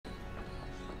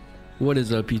What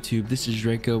is up, YouTube? This is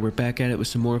Draco. We're back at it with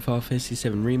some more Final Fantasy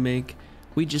VII Remake.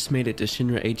 We just made it to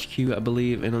Shinra HQ, I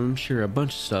believe, and I'm sure a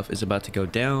bunch of stuff is about to go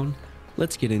down.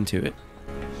 Let's get into it.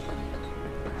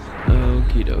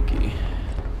 Okie dokie.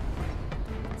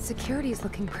 Security's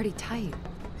looking pretty tight.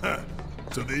 Huh.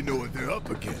 So they know what they're up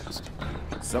against.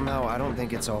 Somehow, I don't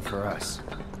think it's all for us.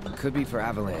 It could be for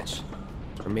Avalanche.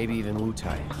 Or maybe even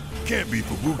Wutai. Can't be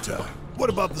for Wutai.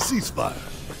 What about the ceasefire?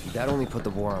 That only put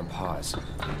the war on pause.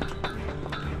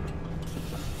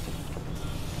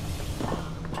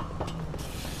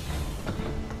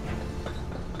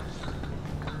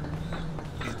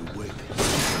 Either way,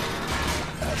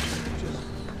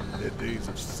 their days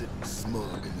of sitting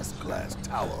smug in this glass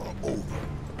tower are over.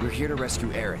 We're here to rescue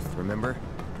Aerith, remember?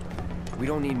 We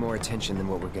don't need more attention than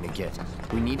what we're gonna get.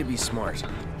 We need to be smart.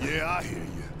 Yeah, I hear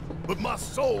you. But my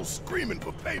soul's screaming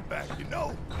for payback, you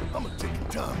know? I'm a ticking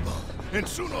time bomb. And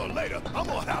sooner or later, I'm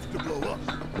gonna have to blow up.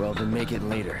 Well, then make it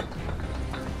later.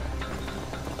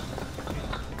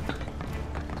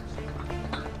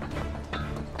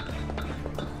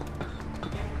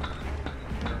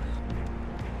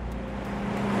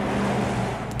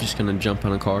 Just gonna jump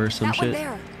on a car or some That shit? one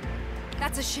there.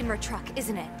 That's a Shinra truck,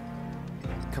 isn't it?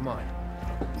 Come on.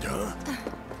 Huh?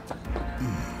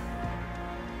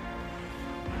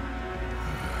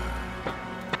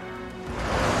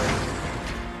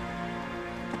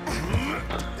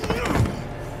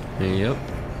 Yep.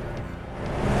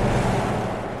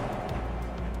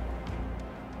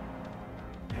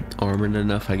 Armored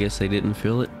enough, I guess they didn't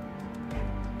feel it.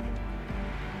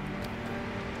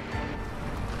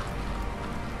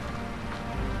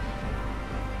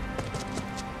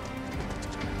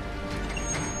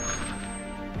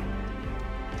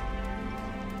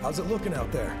 How's it looking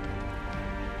out there?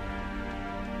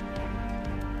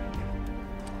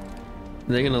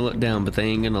 They're gonna look down, but they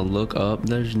ain't gonna look up.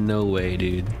 There's no way,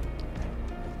 dude.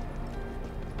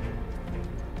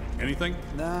 Anything?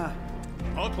 Nah.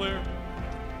 All clear.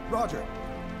 Roger.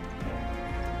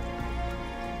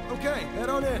 Okay, head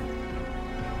on in.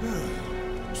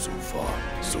 So far,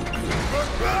 so good.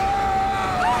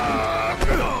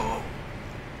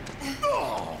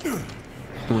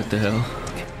 What the hell?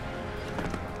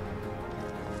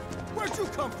 Where'd you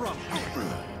come from?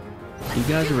 You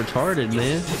guys are retarded,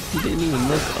 man. You didn't even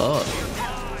look up.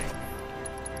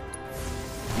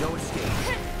 No escape.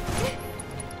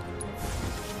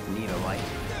 Need a light?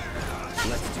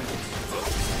 Let's do this.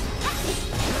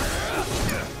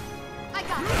 I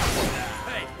got it.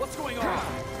 Hey, what's going on?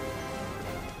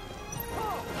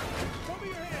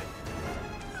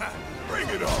 Bring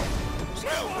it on.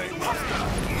 Stealth ain't my style.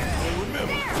 Oh,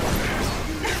 remember.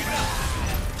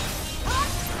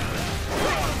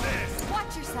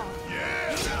 Watch yourself.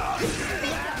 Yeah.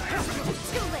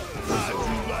 Too late. How'd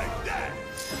you like that?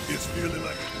 It's feeling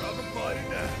like a proper party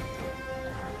now.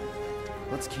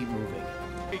 Let's keep moving.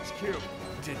 HQ,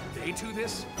 did they do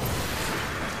this?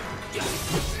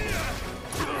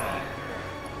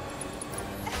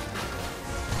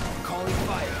 Calling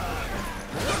fire.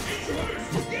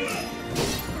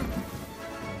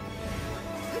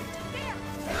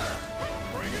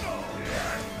 Bring it on.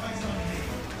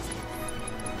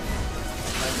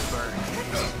 Time to burn.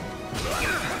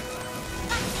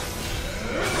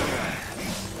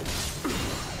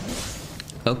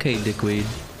 Okay, dickweed.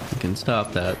 You can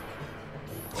stop that.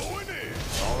 Going in.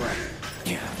 All right.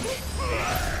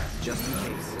 Just in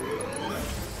case.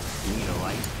 Need a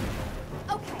light?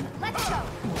 Okay, let's go.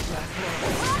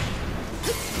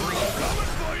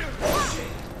 Coming for you.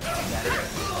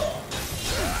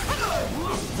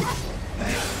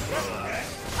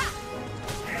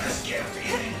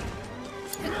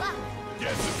 Good luck.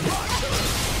 Guess it's my turn.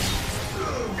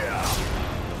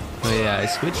 Oh yeah, I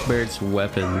switched Barrett's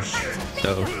weapons,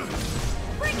 so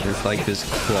it's like this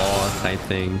claw type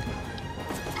thing.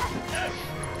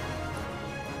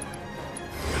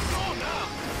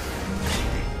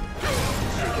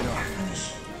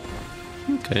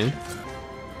 Okay.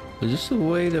 Is this the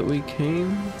way that we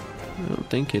came? I don't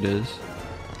think it is.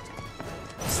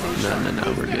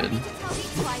 No, we're good. Tell me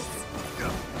twice.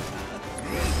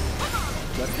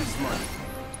 Let's be smart.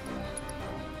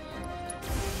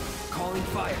 Calling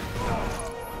fire.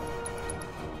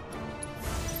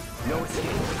 No escape.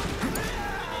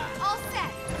 All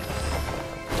set.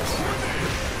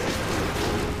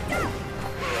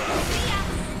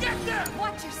 Get there.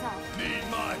 Watch yourself. Need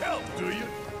my help, do you?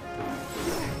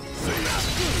 See ya.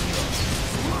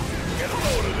 Get a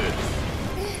load of this.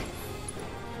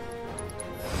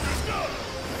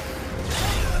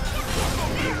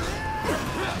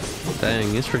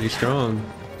 Dang, it's pretty strong.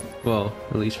 Well,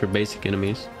 at least for basic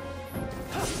enemies.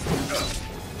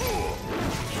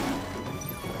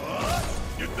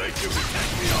 You can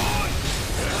take me on!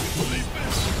 Believe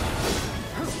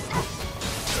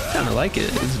Kind of like it.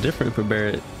 It's different for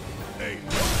Barrett. Ain't no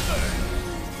thing.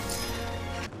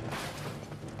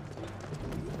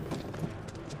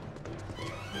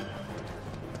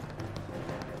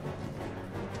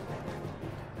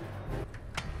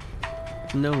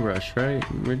 No rush, right?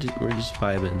 We're just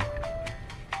vibing.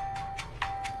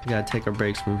 We gotta take our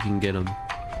breaks when we can get them.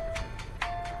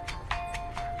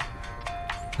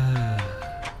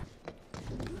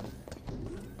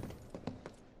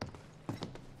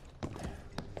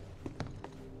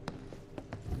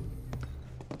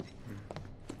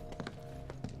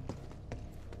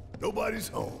 Nobody's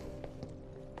home.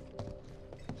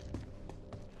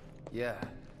 Yeah.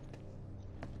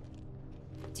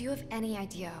 Do you have any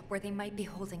idea where they might be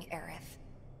holding Aerith?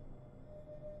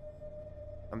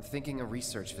 I'm thinking a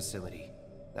research facility.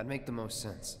 That'd make the most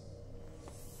sense.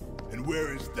 And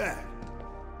where is that?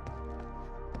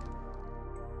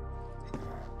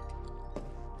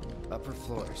 Upper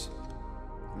floors.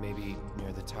 Maybe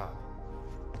near the top.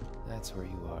 That's where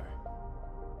you are.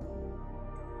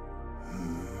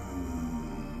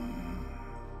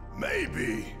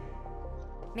 Maybe.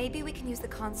 Maybe we can use the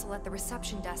console at the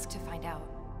reception desk to find out.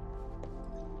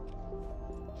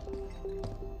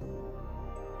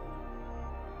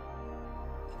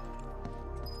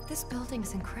 This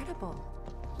building's incredible.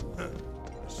 A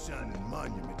shining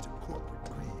monument to corporate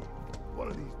greed. One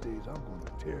of these days, I'm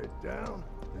gonna tear it down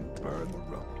and burn the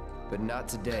rubble. But not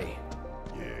today.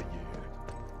 Yeah.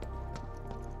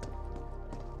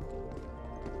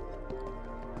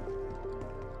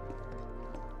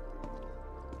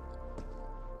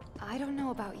 I don't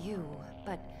know about you,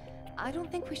 but I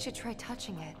don't think we should try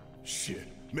touching it. Shit,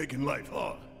 making life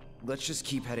hard. Let's just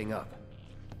keep heading up.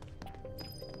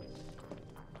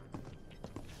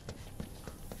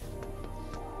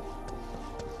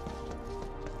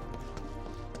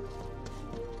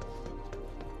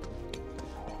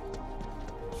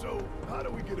 So, how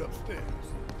do we get upstairs?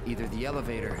 Either the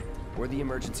elevator or the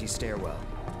emergency stairwell.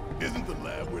 Isn't the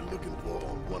lab we're looking for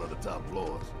on one of the top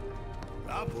floors?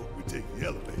 I vote we take the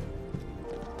elevator.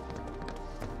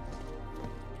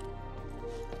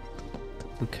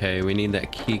 Okay, we need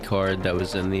that key card that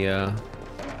was in the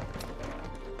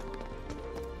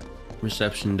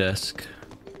reception desk.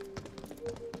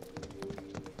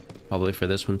 Probably for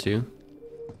this one too.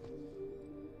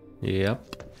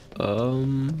 Yep.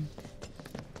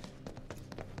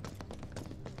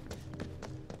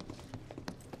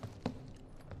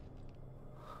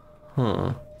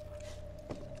 Huh.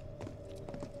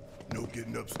 No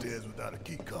getting upstairs without a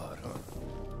key card, huh?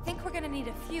 Think we're gonna need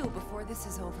a few before this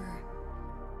is over.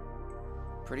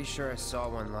 Pretty sure I saw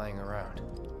one lying around.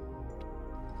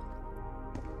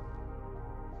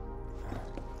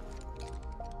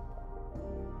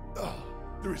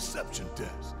 The reception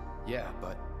desk. Yeah,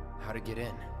 but how to get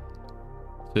in?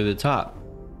 Through the top.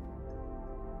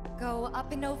 Go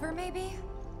up and over, maybe?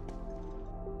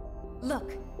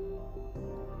 Look.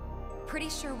 Pretty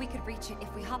sure we could reach it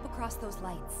if we hop across those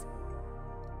lights.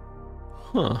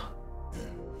 Huh.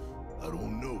 I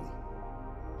don't know.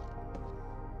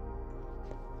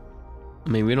 I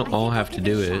mean, we don't all have to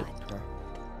do it.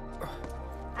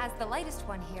 As the lightest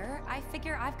one here, I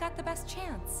figure I've got the best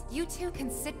chance. You two can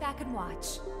sit back and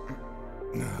watch.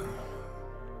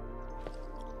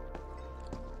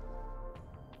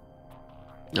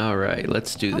 All right,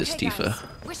 let's do this, Okay, Tifa. guys,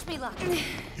 wish me luck.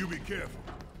 You be careful.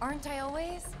 Aren't I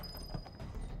always?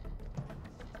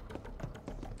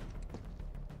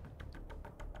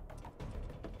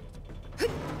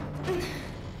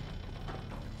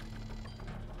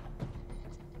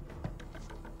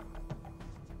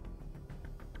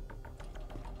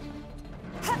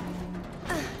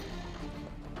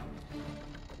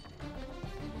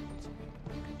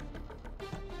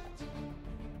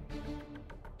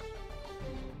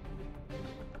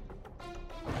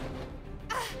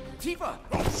 Tifa!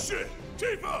 Oh shit!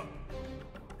 Tifa!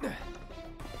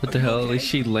 What the hell? At least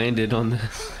she landed on the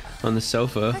I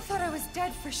sofa. thought I was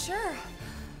dead for sure.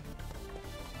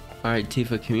 All right,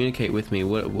 Tifa, communicate with me.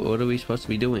 What are we supposed to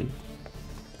be doing?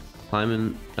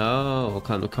 Climbing? Oh,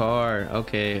 climb the car.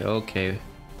 Okay.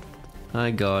 I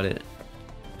got it.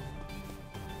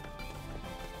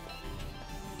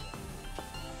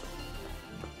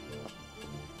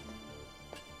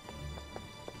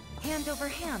 Hand over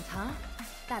hand, huh?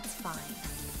 That's fine.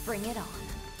 Bring it on.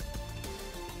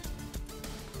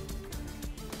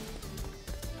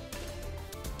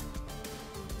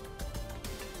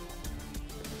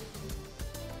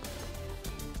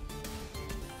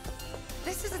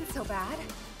 This isn't so bad.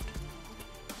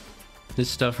 This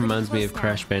stuff reminds me of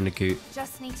Crash Bandicoot.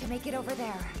 Just need to make it over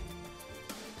there.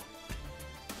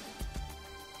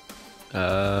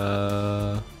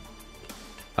 Oh,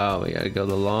 we gotta go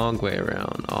the long way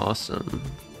around. Awesome.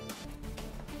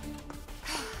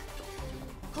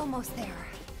 Almost there.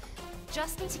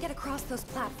 Just need to get across those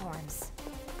platforms.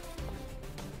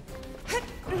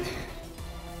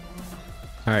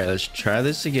 All right, let's try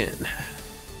this again.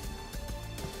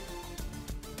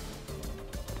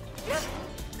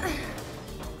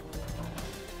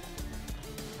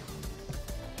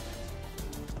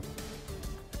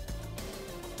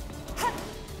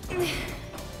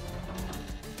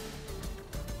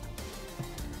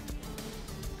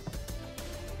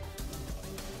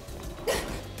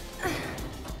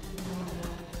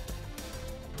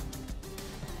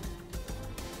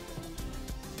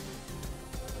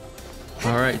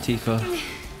 All right, Tifa,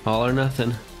 all or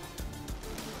nothing.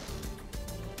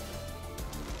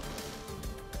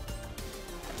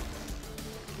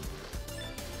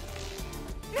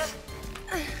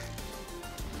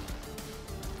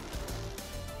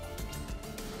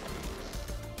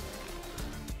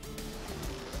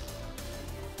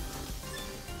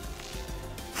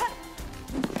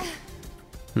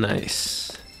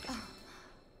 Nice.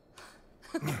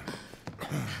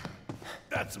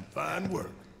 That's some fine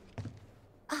work.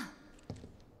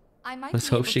 I might Let's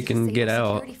be hope able she to can disable get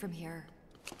out. security from here.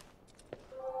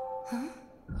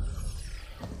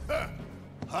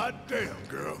 Hot damn,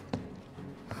 girl.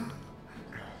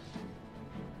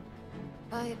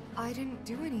 But I didn't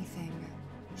do anything.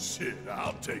 Shit,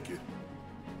 I'll take it.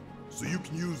 So you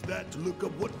can use that to look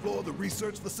up what floor the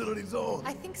research facility's on?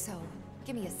 I think so.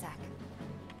 Give me a sec.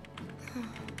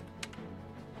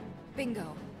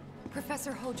 Bingo.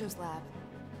 Professor Hojo's lab.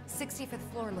 65th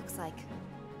floor looks like.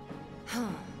 Huh.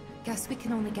 Guess we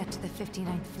can only get to the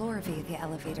 59th floor via the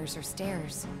elevators or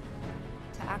stairs.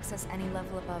 To access any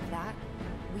level above that,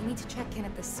 we need to check in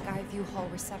at the Skyview Hall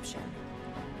reception.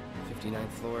 59th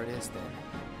floor it is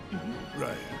then.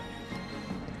 Right.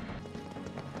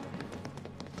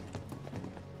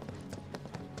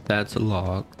 That's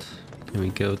locked. Can we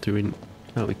go through and...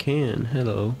 Oh, we can.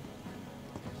 Hello.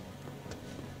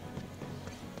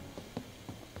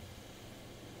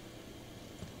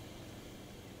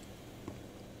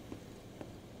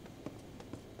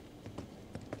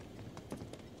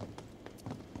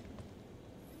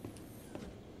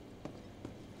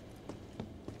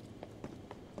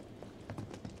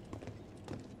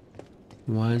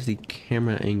 Why is the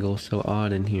camera angle so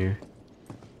odd in here?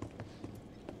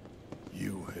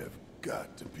 You have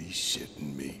got to be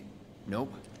shitting me.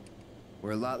 Nope.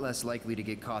 We're a lot less likely to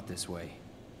get caught this way.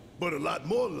 But a lot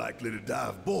more likely to die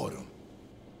of boredom.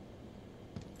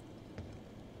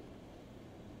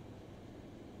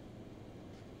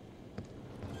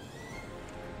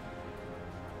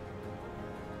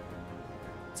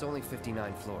 It's only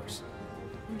 59 floors.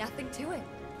 Nothing to it.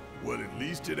 Well, at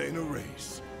least it ain't a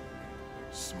race.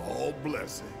 Small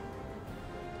blessing.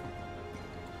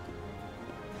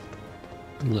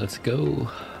 Let's go.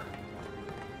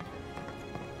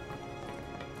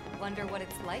 Wonder what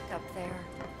it's like up there.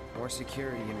 More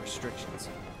security and restrictions.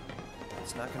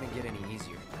 It's not gonna get any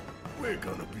easier. We're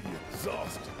gonna be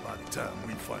exhausted by the time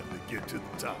we finally get to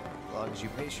the top. As long as you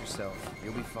pace yourself,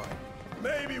 you'll be fine.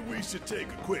 Maybe we should take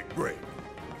a quick break.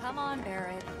 Come on,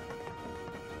 Barrett.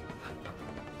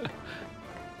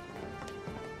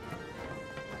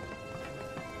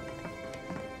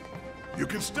 You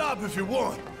can stop if you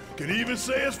want. Can even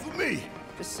say it's for me.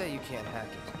 Just say you can't hack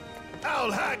it.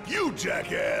 I'll hack you,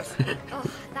 jackass.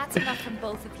 Ugh, that's enough from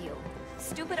both of you.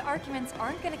 Stupid arguments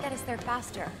aren't gonna get us there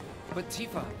faster. But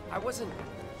Tifa, I wasn't...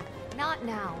 Not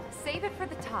now. Save it for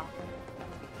the top.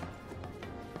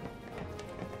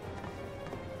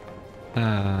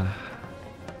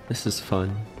 This is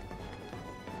fun.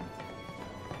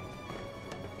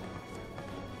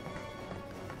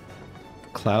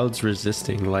 Cloud's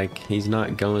resisting, like he's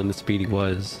not going the speed he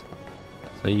was.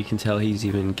 So you can tell he's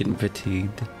even getting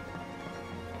fatigued.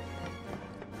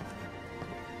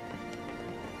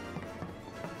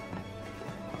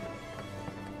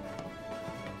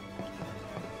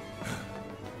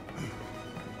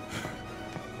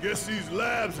 Guess these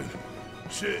labs and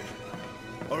shit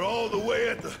are all the way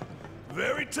at the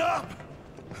very top.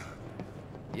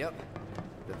 Yep.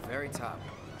 The very top.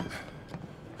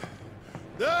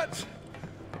 That's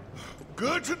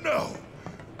good to know.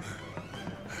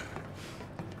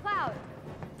 Cloud,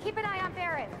 keep an eye on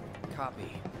Barrett.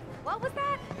 Copy. What was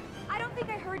that? I don't think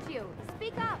I heard you.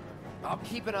 Speak up. I'll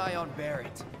keep an eye on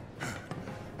Barrett.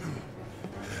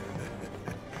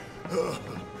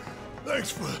 Thanks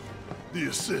for the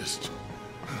assist.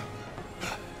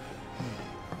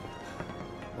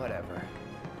 Whatever.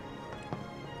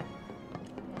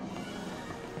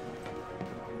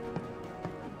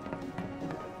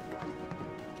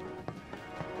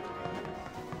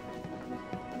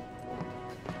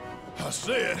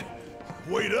 said,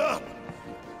 wait up.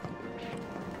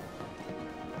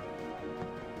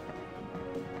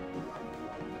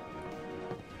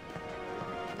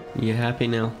 You happy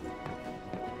now?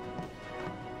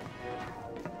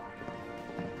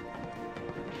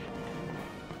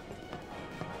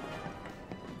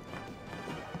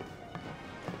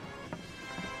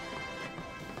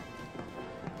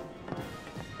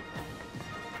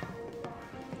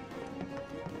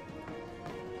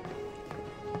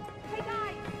 Hey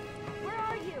guys, where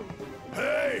are you?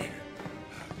 Hey!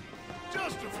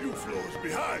 Just a few floors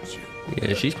behind you.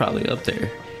 Yeah, she's probably up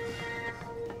there.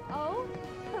 Oh,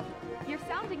 you're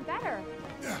sounding better.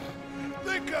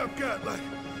 Think I've got like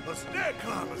a stair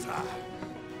climber's high.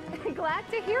 Glad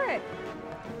to hear it.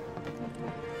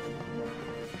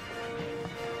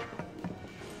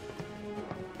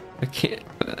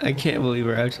 I can't believe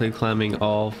we're actually climbing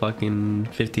all fucking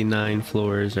 59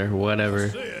 floors or whatever.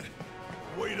 Said,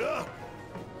 wait up.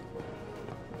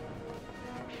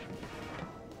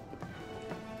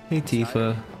 Hey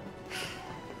Tifa.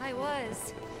 I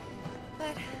was,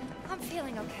 but I'm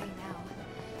feeling okay now.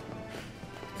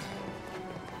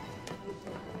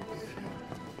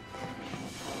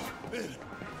 Then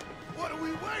what are we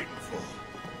waiting for?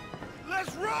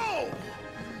 Let's roll!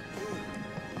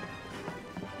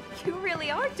 You really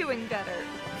are doing better.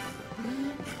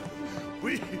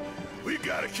 We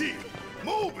gotta keep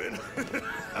moving.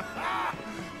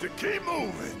 To keep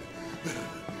moving.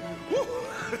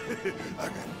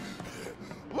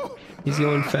 He's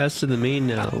going faster than me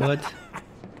now. What?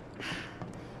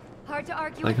 Hard to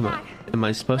argue Like, with that. am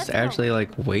I supposed to Let's go. actually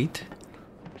like wait?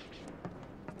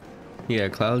 Yeah,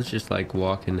 Cloud's just like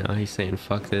walking now. He's saying,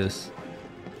 "Fuck this.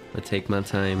 I take my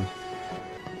time."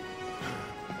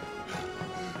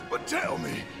 But tell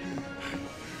me,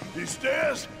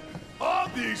 are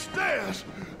these stairs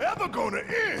ever gonna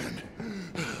end?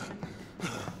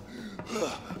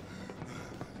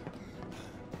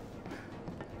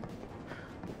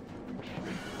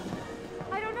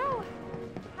 I don't know.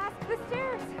 Ask the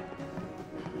stairs.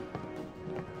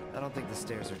 I don't think the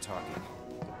stairs are talking.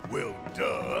 Well,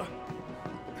 duh.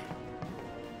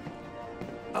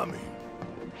 I mean,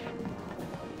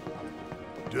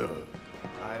 duh.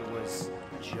 I was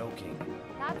joking.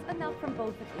 That's enough from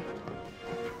both of you.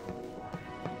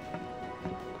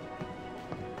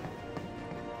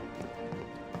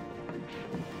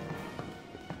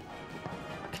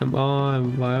 Come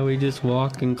on, why are we just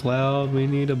walking, Cloud? We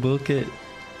need to book it.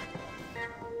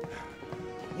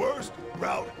 Worst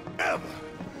route ever.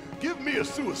 Give me a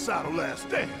suicidal last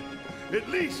stand. At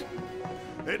least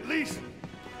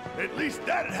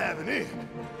that'd have an end.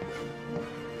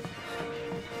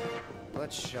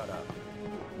 Let's shut up.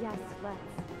 Yes, let's.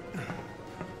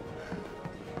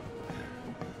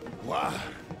 Why?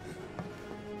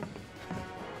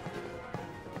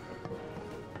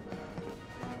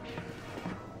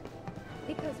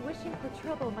 Because wishing for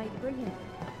trouble might bring it.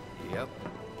 Yep.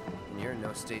 And you're in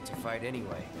no state to fight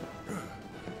anyway.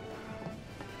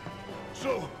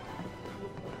 So,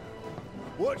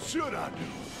 what should I do?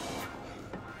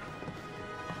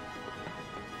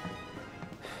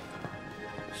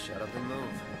 Shut up and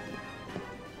move.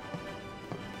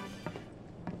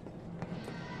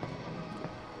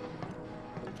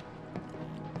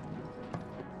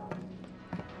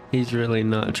 He's really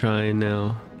not trying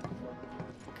now.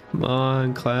 Come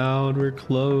on, Cloud, we're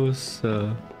close.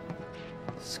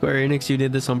 Square Enix, you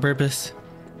did this on purpose.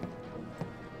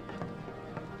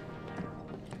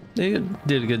 They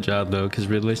did a good job though, because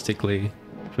realistically,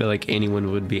 I feel like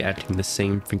anyone would be acting the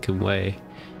same freaking way.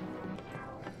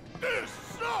 This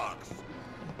sucks!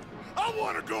 I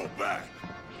want to go back!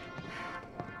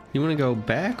 You want to go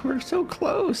back? We're so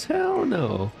close. Hell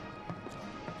no.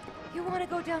 You want to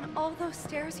go down all those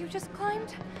stairs you just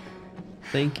climbed?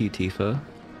 Thank you, Tifa.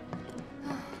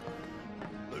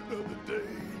 Another day,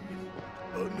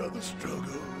 another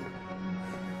struggle.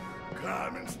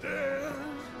 Climbing stairs,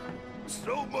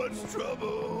 so much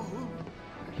trouble.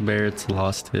 Barrett's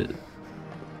lost it.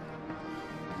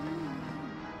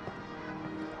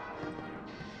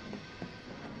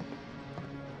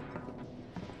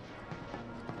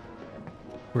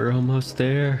 We're almost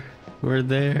there. We're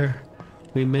there.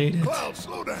 We made it. Cloud,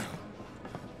 slow down.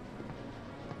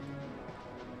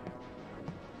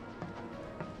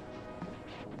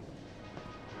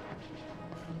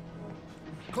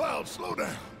 Cloud, slow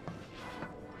down.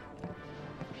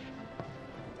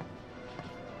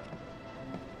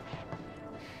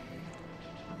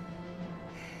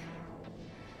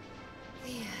 The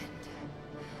end.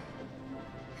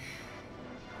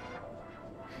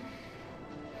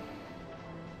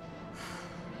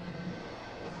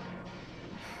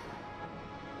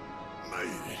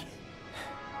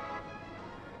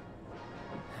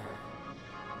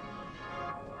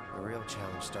 The real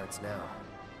challenge starts now.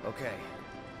 Okay,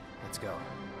 let's go.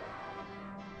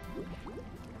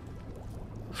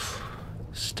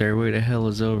 Stairway to hell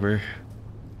is over.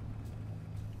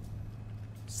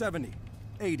 70,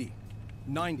 80,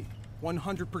 90,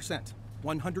 100%,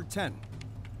 110.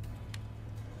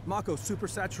 Mako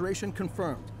supersaturation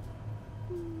confirmed.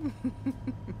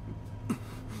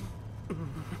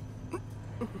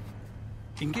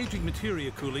 Engaging materia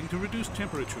cooling to reduce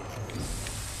temperature.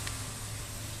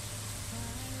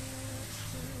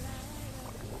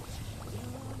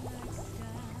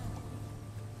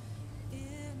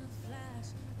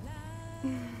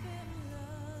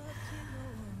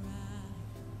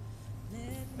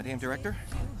 Madame Director,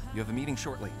 you have a meeting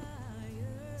shortly.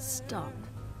 Stop.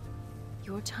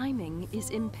 Your timing is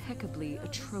impeccably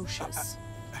atrocious.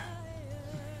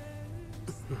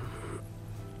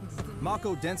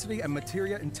 Mako density and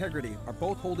materia integrity are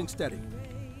both holding steady.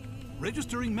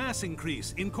 Registering mass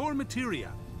increase in core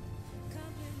materia.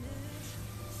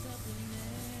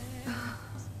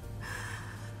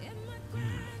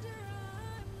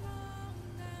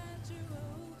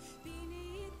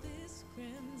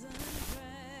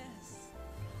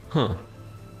 Huh.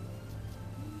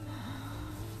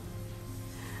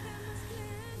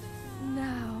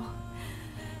 Now,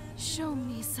 show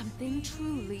me something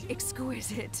truly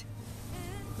exquisite.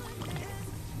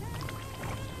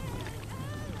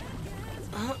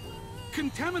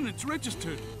 Contaminants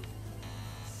registered.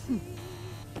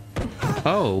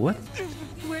 Oh, what?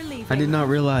 We're leaving. I did not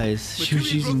realize she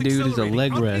was using dude as a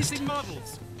leg rest.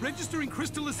 Models. Registering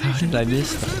crystallization. How did I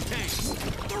miss reserve tanks.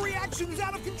 The reaction is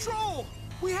out of control!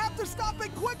 We have to stop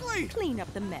it quickly! Clean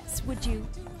up the mess, would you?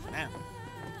 Ma'am.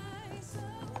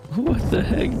 What the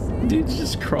heck? Dude's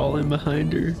just crawling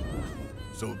behind her.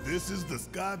 So this is the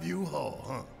Skyview Hall,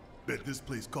 huh? Bet this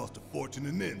place cost a fortune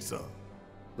and then some.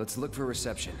 Let's look for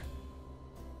reception.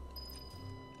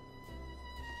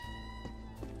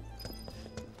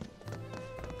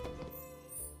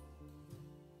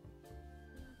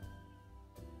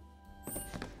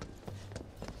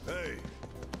 Hey,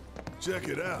 check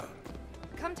it out.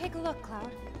 Come take a look,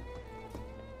 Cloud.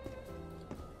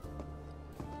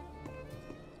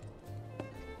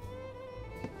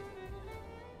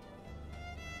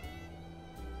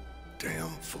 Damn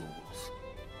fools.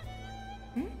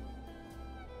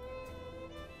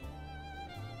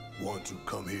 Ones who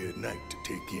come here at night to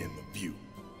take in the view.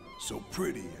 So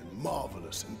pretty and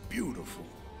marvelous and beautiful.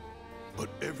 But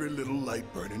every little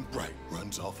light burning bright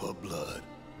runs off her blood.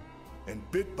 And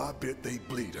bit by bit they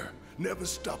bleed her, never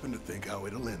stopping to think how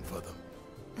it'll end for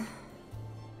them.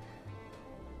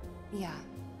 Yeah.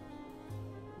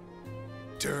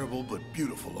 Terrible but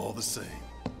beautiful all the same.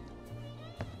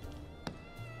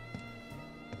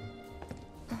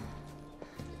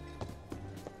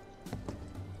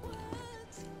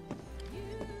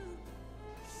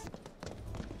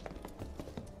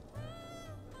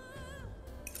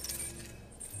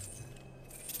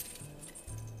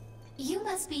 You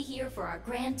must be here for our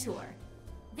grand tour.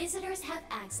 Visitors have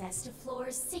access to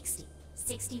floors 60,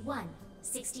 61,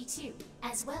 62,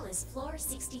 as well as floor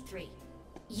 63.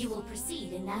 You will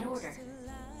proceed in that order.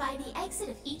 By the exit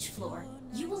of each floor,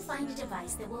 you will find a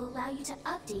device that will allow you to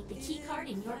update the keycard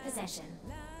in your possession,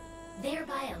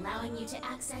 thereby allowing you to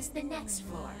access the next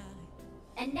floor.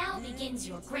 And now begins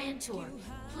your grand tour.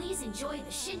 Please enjoy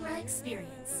the Shinra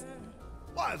experience.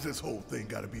 Why has this whole thing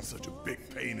gotta be such a big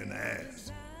pain in the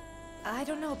ass? I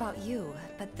don't know about you,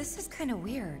 but this is kind of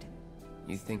weird.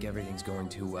 You think everything's going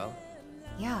too well?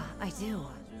 Yeah, I do.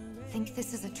 Think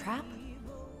this is a trap?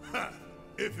 Ha!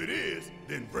 If it is,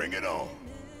 then bring it on.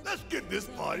 Let's get this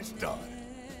party started.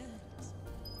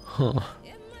 Huh.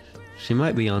 She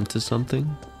might be onto something.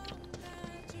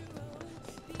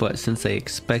 But since they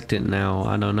expect it now,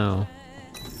 I don't know.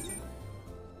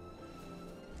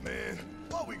 Man,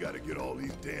 why we gotta get all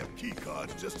these damn key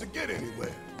cards just to get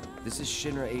anywhere? This is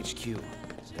Shinra HQ.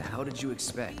 The hell did you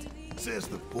expect? Says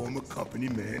the former company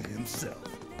man himself.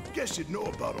 Guess you'd know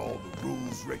about all the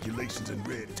rules, regulations, and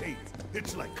red tape.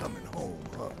 It's like coming home,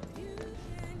 huh?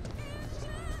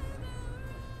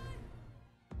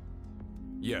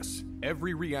 Yes,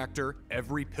 every reactor,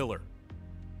 every pillar.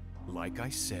 Like I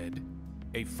said,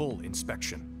 a full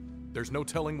inspection. There's no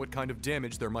telling what kind of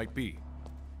damage there might be.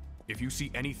 If you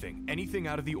see anything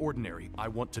out of the ordinary, I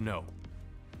want to know.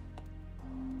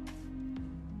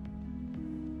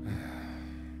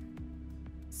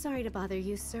 Sorry to bother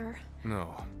you, sir.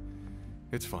 No,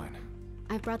 it's fine.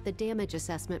 I've brought the damage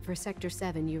assessment for Sector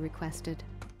 7 you requested.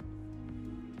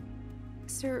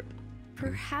 Sir,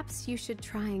 perhaps you should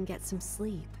try and get some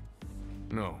sleep.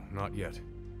 No, not yet.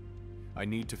 I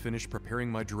need to finish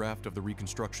preparing my draft of the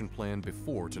reconstruction plan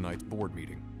before tonight's board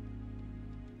meeting.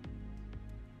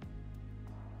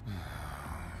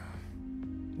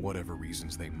 Whatever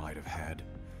reasons they might have had,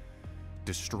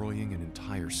 destroying an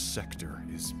entire sector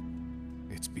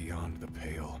it's beyond the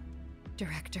pale.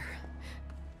 Director,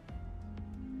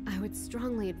 I would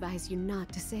strongly advise you not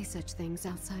to say such things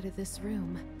outside of this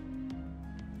room.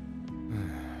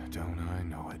 Don't I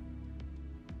know it?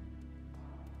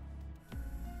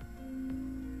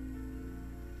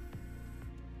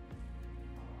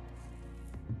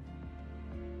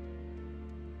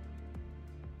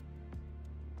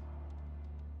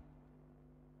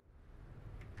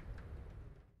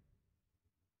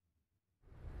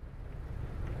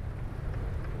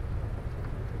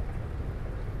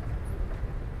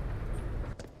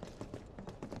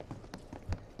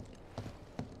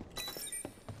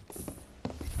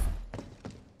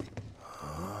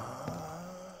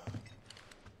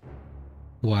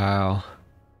 Wow.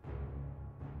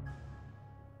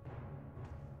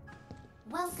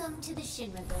 Welcome to the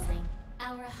Shinra building,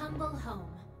 our humble home.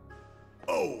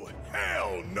 Oh,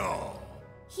 hell no!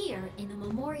 Here, in the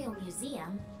Memorial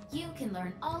Museum, you can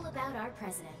learn all about our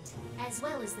president, as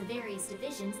well as the various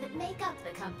divisions that make up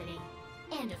the company.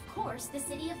 And of course, the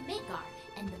city of Midgar,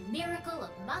 and the miracle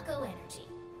of Mako energy.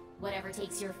 Whatever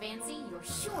takes your fancy, you're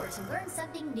sure to learn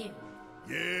something new.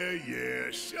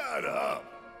 Yeah, shut up!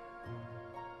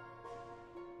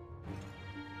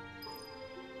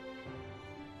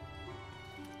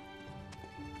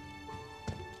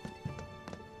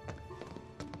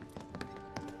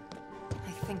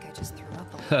 I think I just threw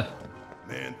up a little.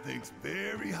 Man thinks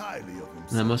very highly of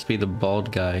himself. That must be the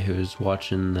bald guy who was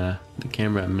watching the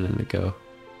camera a minute ago.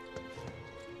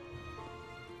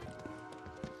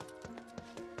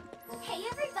 Hey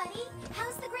everybody!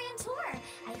 How's the grand tour?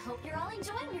 I hope you're all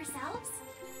enjoying yourselves.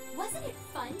 Wasn't it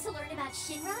fun to learn about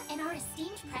Shinra and our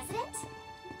esteemed president?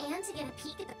 And to get a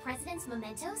peek at the president's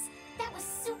mementos? That was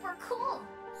super cool!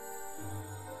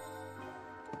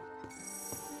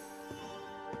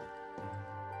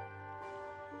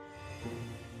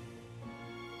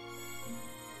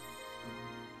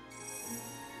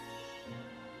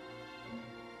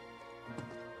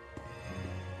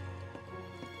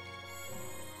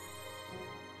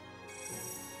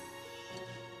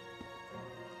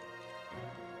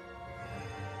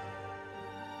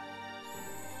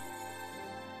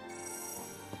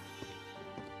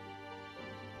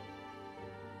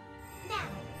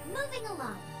 Moving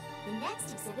along, the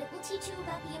next exhibit will teach you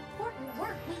about the important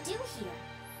work we do here,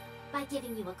 by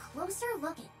giving you a closer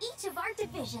look at each of our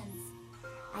divisions.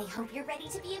 I hope you're ready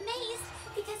to be amazed,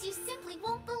 because you simply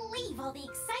won't believe all the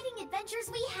exciting adventures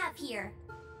we have here.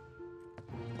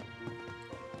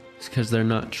 It's because they're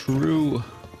not true.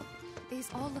 These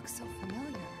all look so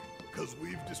familiar. Because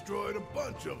we've destroyed a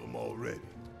bunch of them already.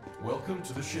 Welcome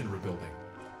to the Shinra building.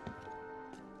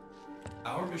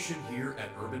 Our mission here at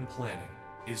Urban Planning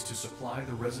is to supply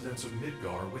the residents of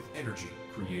Midgar with energy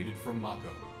created from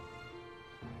Mako.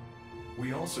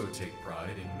 We also take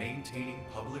pride in maintaining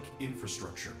public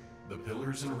infrastructure, the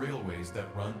pillars and railways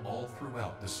that run all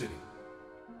throughout the city.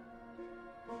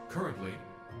 Currently,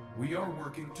 we are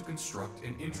working to construct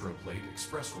an intraplate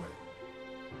expressway.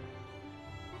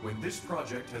 When this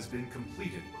project has been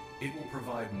completed, it will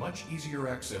provide much easier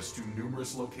access to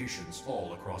numerous locations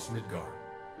all across Midgar.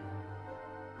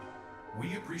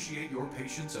 We appreciate your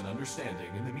patience and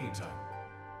understanding in the meantime.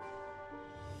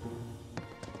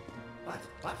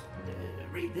 What?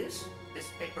 Read this? This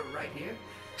paper right here?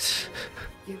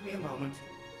 Give me a moment.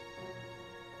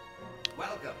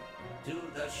 Welcome to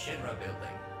the Shinra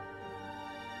building.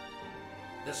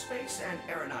 The Space and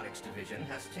Aeronautics Division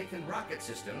has taken rocket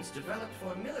systems developed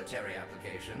for military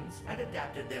applications and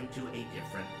adapted them to a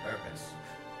different purpose.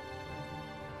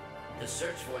 The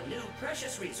search for new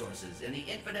precious resources in the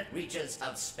infinite reaches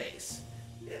of space.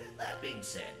 That being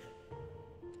said,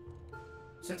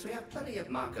 since we have plenty of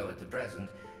Mako at the present,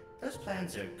 those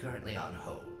plans are currently on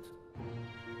hold.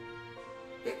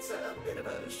 It's a bit of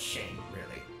a shame,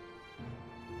 really.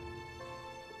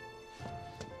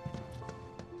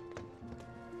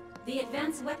 The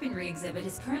Advanced Weaponry exhibit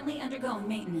is currently undergoing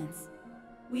maintenance.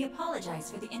 We apologize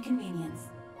for the inconvenience.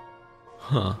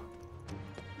 Huh.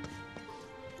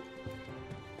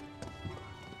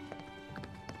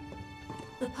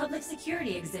 The Public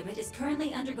Security exhibit is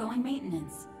currently undergoing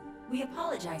maintenance. We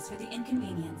apologize for the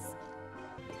inconvenience.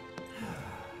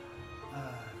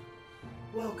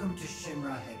 Welcome to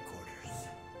Shinra headquarters.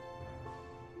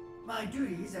 My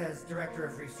duties as Director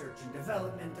of Research and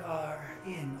Development are,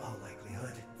 in all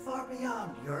likelihood, far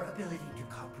beyond your ability to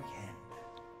comprehend.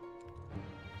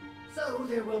 So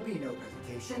there will be no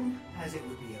presentation, as it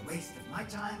would be a waste of my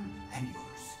time and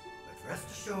yours. But rest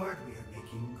assured, we are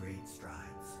making great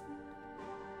strides.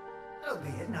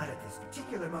 Albeit not at this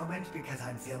particular moment, because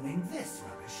I'm filming this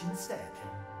rubbish instead.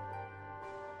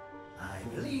 I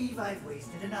believe I've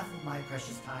wasted enough of my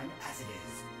precious time as it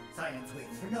is. Science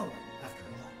waits for no one, after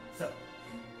all. So,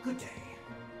 good day.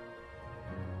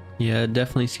 Yeah, it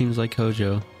definitely seems like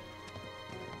Hojo.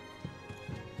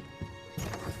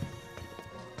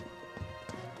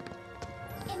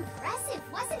 Impressive,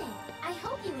 wasn't it? I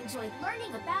hope you enjoyed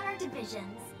learning about our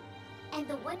divisions and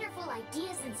the wonderful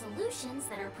ideas and solutions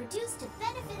that are produced to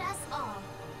benefit us all.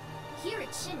 Here at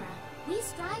Shinra, we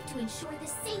strive to ensure the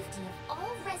safety of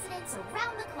all residents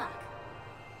around the clock.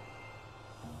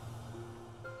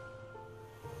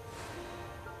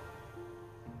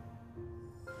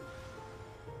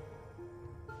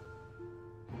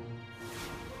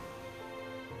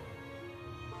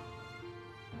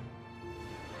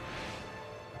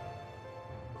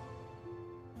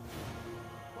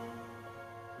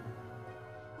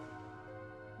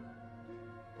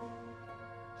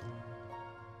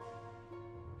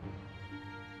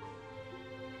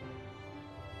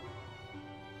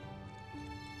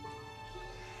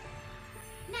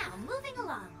 Now, moving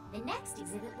along, the next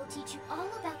exhibit will teach you all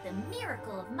about the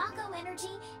miracle of Mako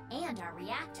energy and our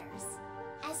reactors,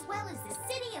 as well as the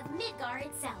city of Midgar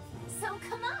itself. So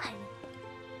come on!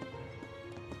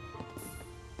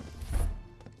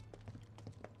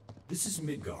 This is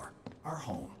Midgar, our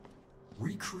home,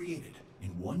 recreated in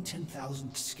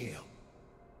 1/10,000th scale.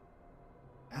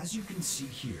 As you can see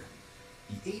here,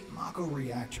 the 8 Mako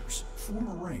reactors form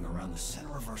a ring around the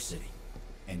center of our city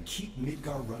and keep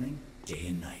Midgar running day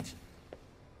and night.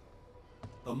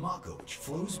 The Mako which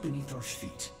flows beneath our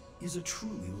feet is a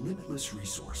truly limitless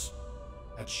resource.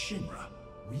 At Shinra,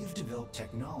 we have developed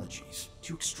technologies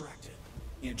to extract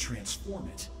it and transform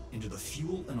it into the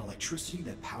fuel and electricity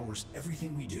that powers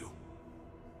everything we do.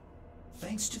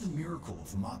 Thanks to the miracle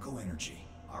of Mako energy,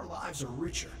 our lives are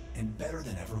richer and better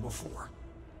than ever before.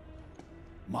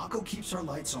 Mako keeps our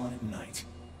lights on at night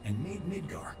and made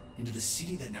Midgar into the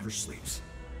city that never sleeps.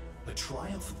 A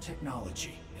triumph of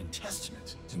technology and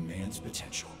testament to man's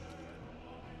potential.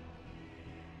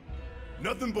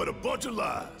 Nothing but a bunch of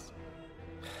lies.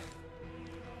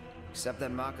 Except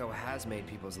that Mako has made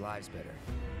people's lives better.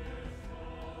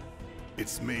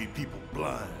 It's made people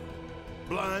blind.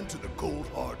 Blind to the cold,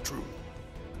 hard truth.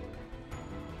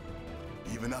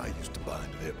 Even I used to buy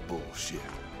into that bullshit.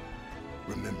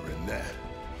 Remembering that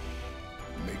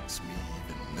makes me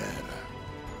even madder.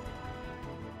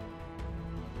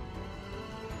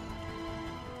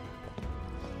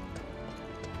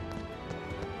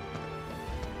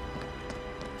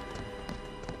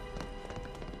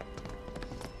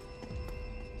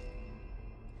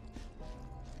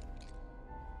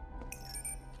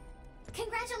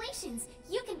 Congratulations!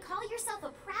 You can call yourself a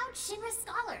proud Shinra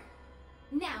scholar.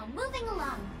 Now, moving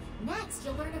along. Next,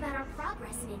 you'll learn about our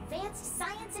progress in advanced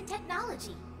science and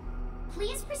technology.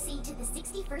 Please proceed to the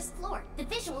 61st floor, the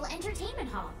Visual Entertainment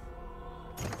Hall.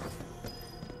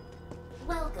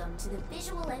 Welcome to the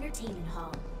Visual Entertainment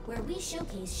Hall, where we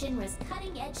showcase Shinra's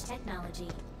cutting-edge technology.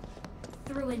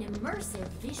 Through an immersive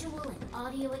visual and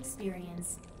audio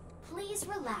experience, please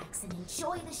relax and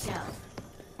enjoy the show.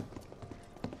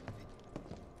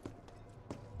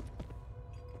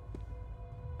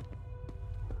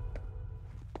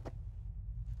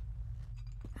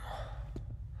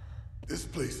 This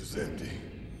place is empty.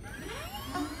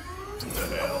 What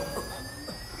the hell?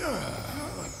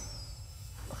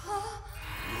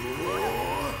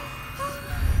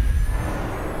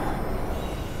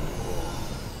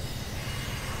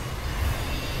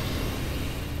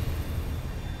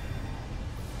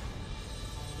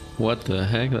 What the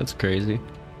heck? That's crazy.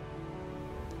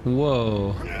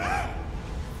 Whoa.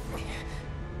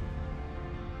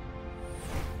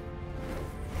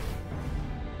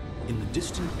 In the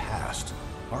distant past,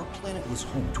 our planet was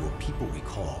home to a people we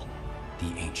call the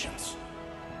Ancients.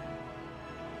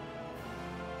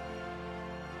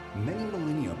 Many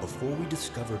millennia before we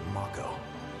discovered Mako,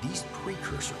 these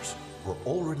precursors were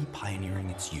already pioneering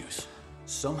its use.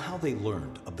 Somehow they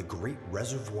learned of the great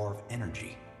reservoir of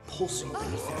energy pulsing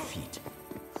beneath their feet.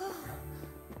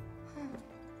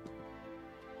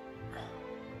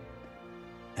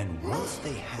 And once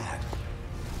they had,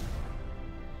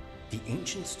 the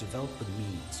Ancients developed the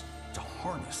means to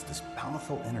harness this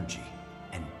bountiful energy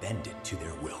and bend it to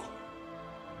their will.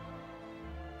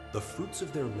 The fruits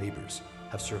of their labors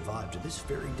have survived to this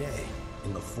very day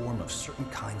in the form of certain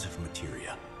kinds of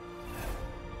materia.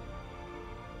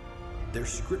 Their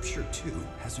scripture, too,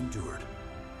 has endured.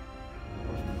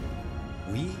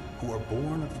 We who are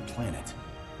born of the planet,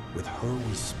 with her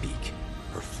we speak,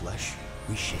 her flesh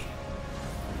we shape.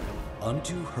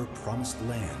 Unto her promised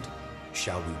land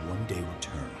shall we one day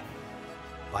return.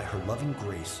 By her loving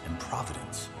grace and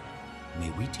providence, may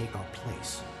we take our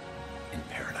place in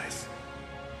paradise.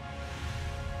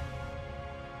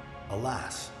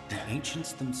 Alas, the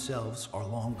ancients themselves are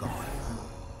long gone.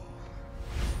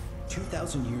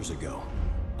 2,000 years ago,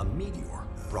 a meteor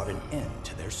brought an end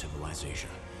to their civilization.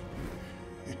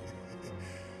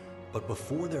 But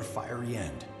before their fiery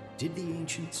end, did the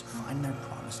ancients find their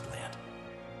promised land?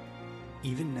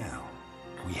 Even now,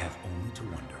 we have only to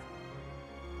wonder.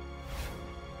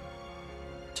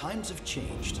 Times have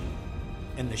changed,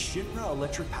 and the Shinra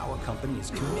Electric Power Company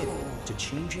is committed to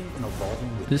changing and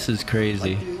evolving with This is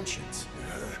crazy. Like the ancients,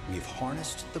 we've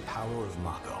harnessed the power of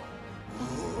Mako.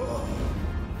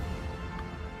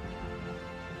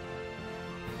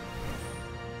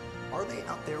 Are they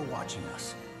out there watching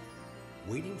us,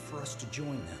 waiting for us to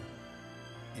join them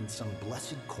in some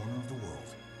blessed corner of the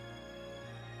world?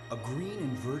 A green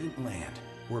and verdant land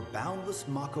where boundless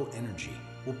Mako energy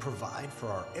will provide for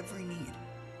our every need.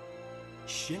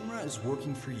 Shinra is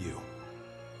working for you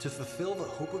to fulfill the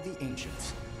hope of the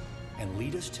ancients and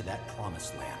lead us to that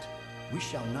promised land. We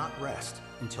shall not rest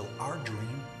until our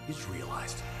dream is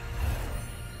realized.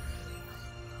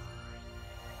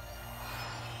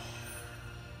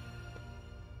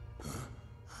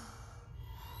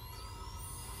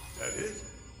 That it?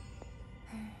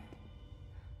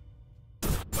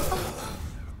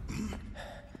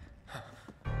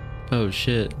 Oh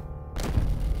shit.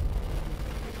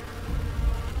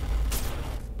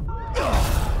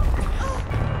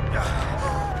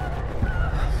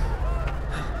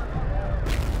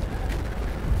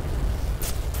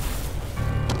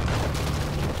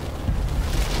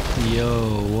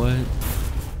 Yo, what?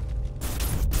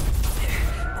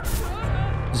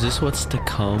 Is this what's to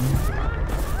come?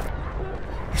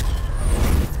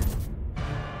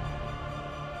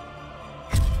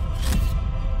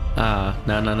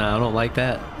 No, I don't like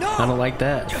that. No! I don't like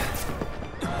that.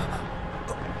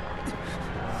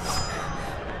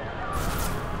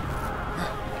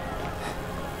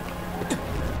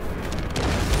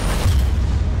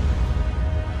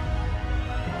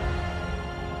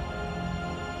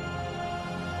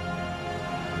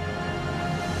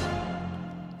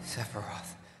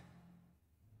 Sephiroth.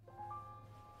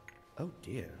 Oh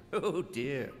dear, oh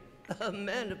dear. A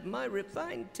man of my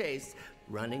refined taste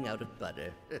running out of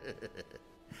butter.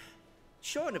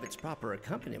 Shorn of its proper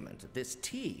accompaniment, this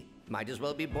tea might as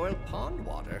well be boiled pond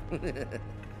water.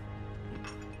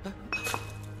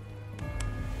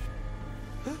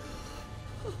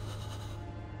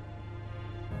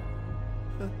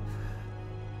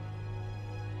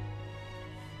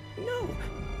 No,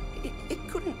 it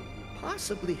couldn't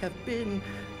possibly have been.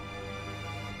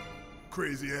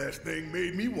 Crazy ass thing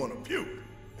made me want to puke.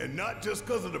 And not just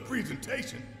because of the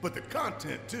presentation, but the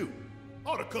content too.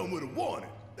 Ought to come with a warning.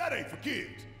 That ain't for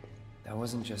kids. That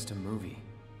wasn't just a movie.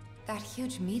 That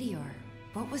huge meteor,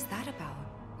 what was that about?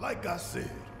 Like I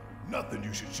said, nothing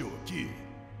you should show a kid.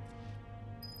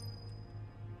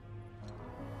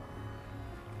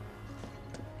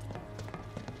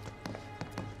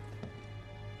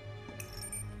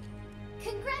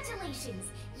 Congratulations!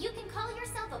 You can call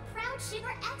yourself a proud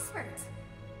Shinra expert!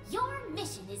 Your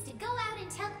mission is to go out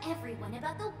and tell everyone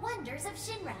about the wonders of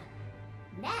Shinra.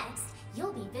 Next,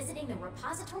 you'll be visiting the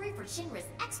repository for Shinra's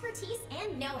expertise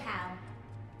and know-how.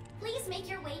 Please make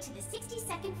your way to the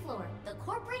 62nd floor, the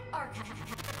corporate archive.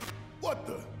 What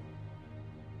the?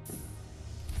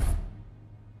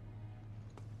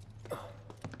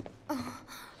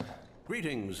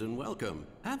 Greetings and welcome.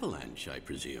 Avalanche, I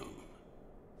presume.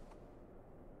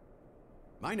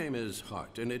 My name is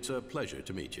Hart, and it's a pleasure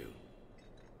to meet you.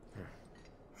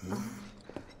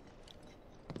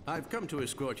 I've come to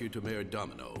escort you to Mayor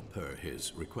Domino, per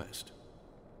his request.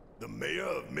 The mayor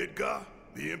of Midgar?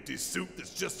 The empty suit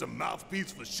that's just a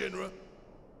mouthpiece for Shinra?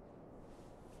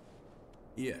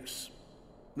 Yes.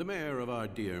 The mayor of our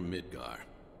dear Midgar.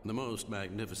 The most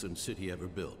magnificent city ever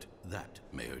built. That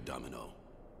Mayor Domino.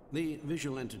 The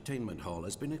visual entertainment hall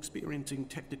has been experiencing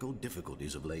technical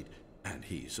difficulties of late, and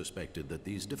he suspected that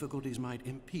these difficulties might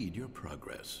impede your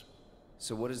progress.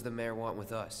 So what does the mayor want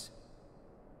with us?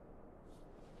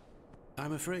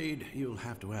 I'm afraid you'll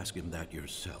have to ask him that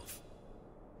yourself.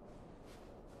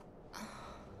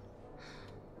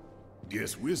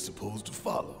 Guess we're supposed to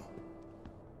follow.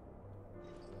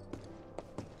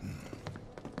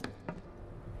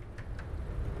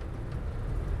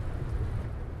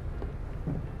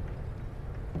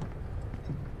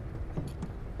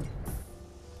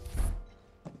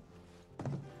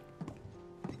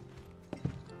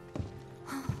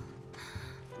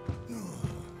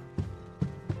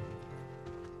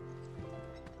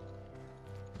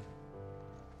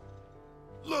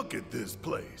 Look at this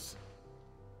place.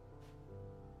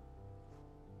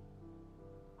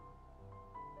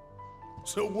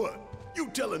 So what? You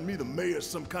telling me the mayor's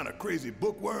some kind of crazy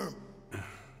bookworm?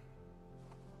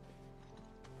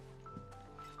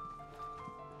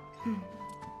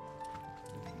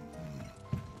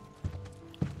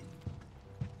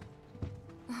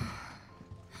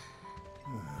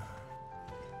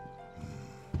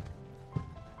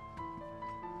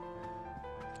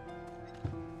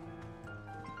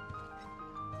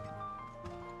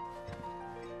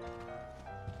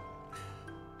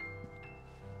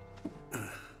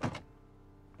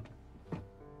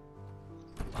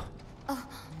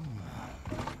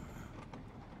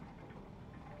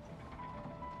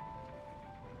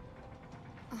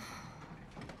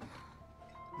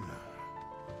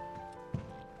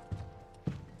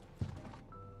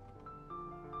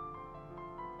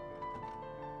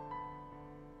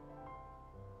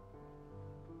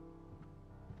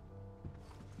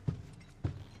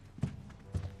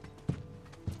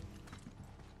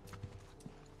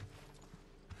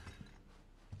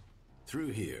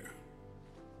 Through here.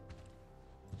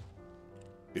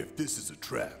 If this is a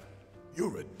trap,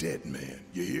 you're a dead man,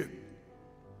 you hear?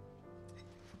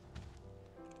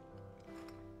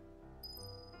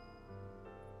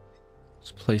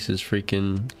 This place is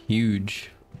freaking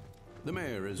huge. The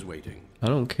mayor is waiting. I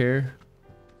don't care.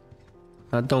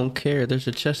 I don't care. There's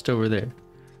a chest over there.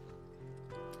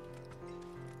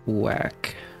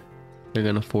 Whack. They're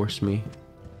gonna force me.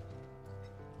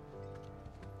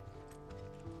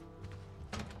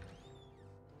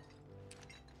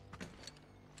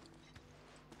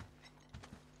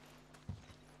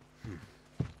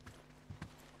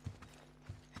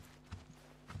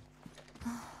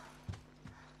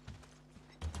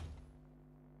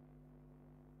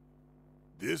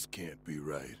 This can't be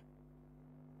right.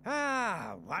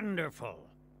 Ah, wonderful.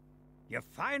 You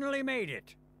finally made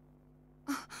it.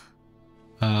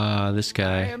 This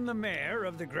guy. I am the mayor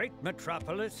of the great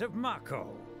metropolis of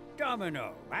Mako.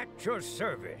 Domino, at your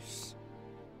service.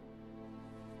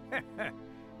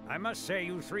 I must say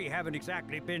you three haven't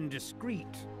exactly been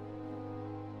discreet.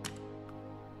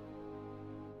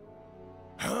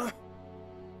 Huh?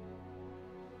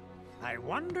 I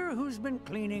wonder who's been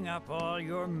cleaning up all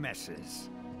your messes.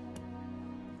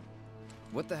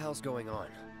 What the hell's going on?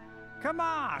 Come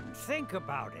on, think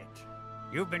about it.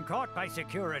 You've been caught by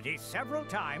security several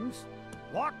times,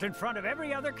 walked in front of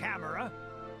every other camera,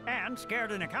 and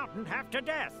scared an accountant half to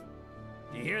death.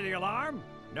 You hear the alarm?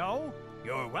 No?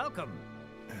 You're welcome.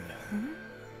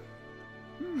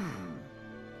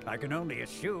 I can only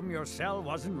assume your cell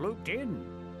wasn't looped in.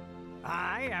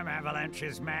 I am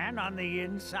Avalanche's man on the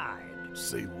inside.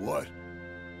 Say what?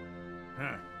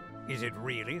 Huh. Is it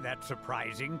really that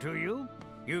surprising to you?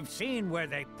 You've seen where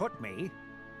they put me.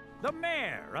 The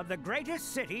mayor of the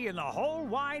greatest city in the whole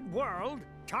wide world,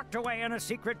 tucked away in a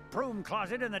secret broom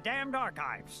closet in the damned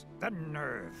archives. The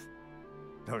nerve.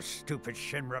 Those stupid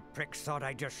Shinra pricks thought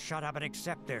I'd just shut up and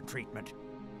accept their treatment.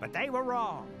 But they were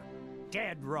wrong.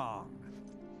 Dead wrong.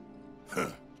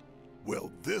 Huh.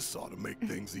 Well, this ought to make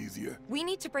things easier. We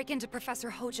need to break into Professor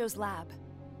Hojo's lab.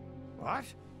 What?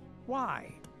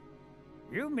 Why?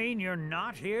 You mean you're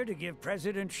not here to give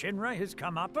President Shinra his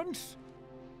comeuppance?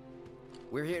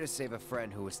 We're here to save a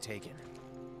friend who was taken.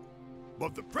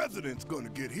 But the president's gonna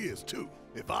get his too,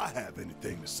 if I have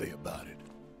anything to say about it.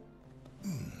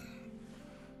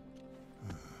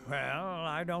 Well,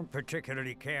 I don't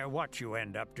particularly care what you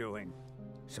end up doing,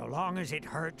 so long as it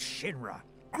hurts Shinra.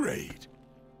 Great.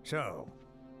 So,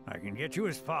 I can get you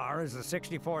as far as the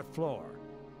 64th floor.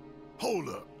 Hold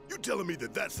up. You telling me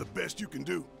that that's the best you can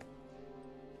do?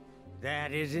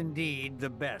 That is indeed the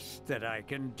best that I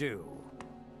can do.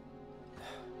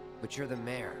 But you're the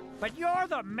mayor. But you're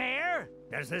the mayor?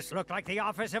 Does this look like the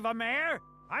office of a mayor?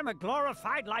 I'm a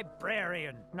glorified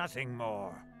librarian, nothing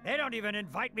more. They don't even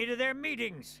invite me to their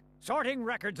meetings. Sorting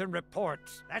records and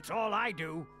reports, that's all I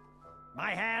do.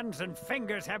 My hands and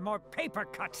fingers have more paper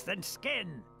cuts than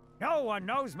skin. No one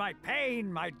knows my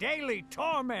pain, my daily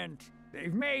torment.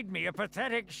 They've made me a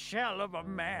pathetic shell of a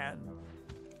man.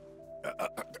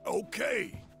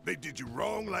 Okay, they did you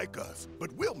wrong like us,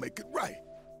 but we'll make it right.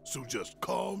 So just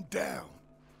calm down.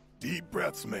 Deep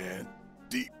breaths, man.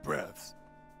 Deep breaths.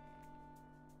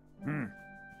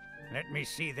 Let me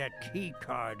see that key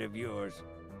card of yours.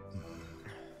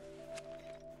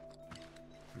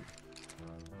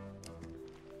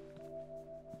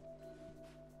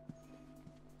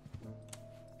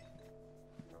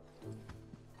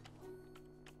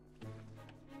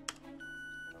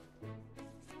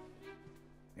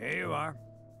 Here you are.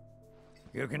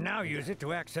 You can now use it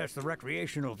to access the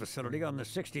recreational facility on the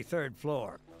 63rd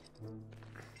floor.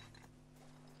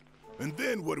 And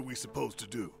then what are we supposed to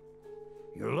do?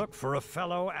 You look for a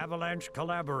fellow Avalanche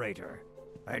collaborator.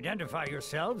 Identify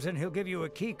yourselves and he'll give you a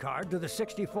key card to the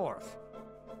 64th.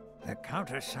 The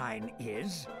countersign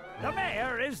is... The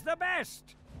mayor is the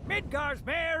best! Midgar's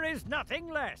mayor is nothing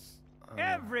less.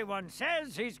 Everyone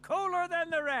says he's cooler than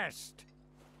the rest.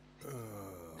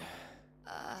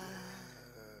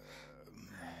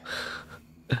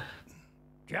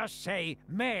 Just say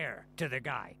mayor to the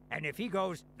guy, and if he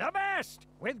goes the best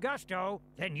with gusto,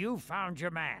 then you found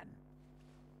your man.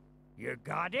 You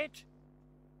got it?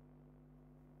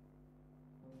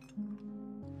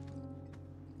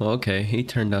 Well, okay, he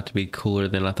turned out to be cooler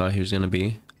than I thought he was gonna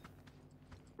be.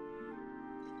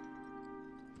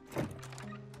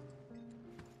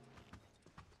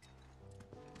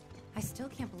 I still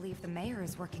can't believe the mayor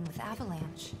is working with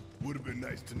Avalanche. Would have been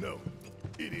nice to know.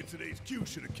 Idiots at HQ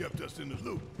should have kept us in the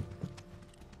loop.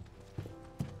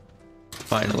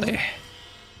 Finally.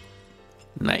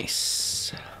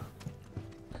 Nice.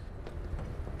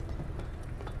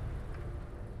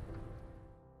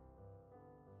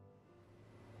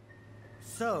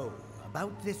 So,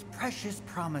 about this precious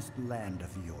promised land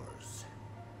of yours.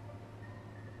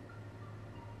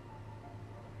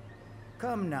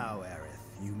 Come now, Aerith.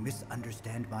 You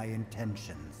misunderstand my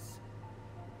intentions.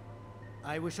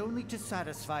 I wish only to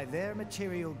satisfy their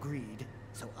material greed,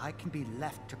 so I can be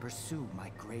left to pursue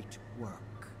my great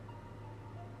work.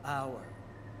 Our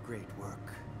great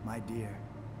work, my dear.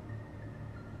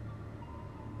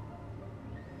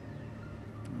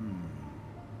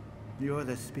 You're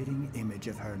the spitting image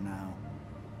of her now.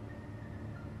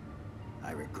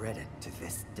 I regret it to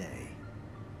this day.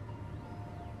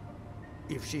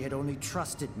 If she had only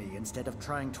trusted me instead of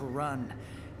trying to run,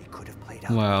 it could have played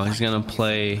out. Wow, he's gonna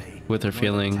play with her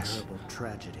feelings. Terrible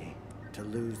tragedy to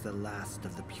lose the last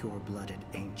of the pure-blooded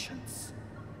ancients.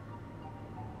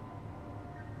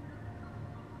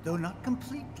 Though not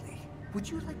completely, would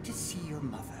you like to see your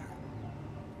mother?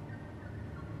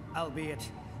 Albeit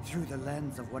through the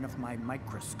lens of one of my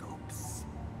microscopes.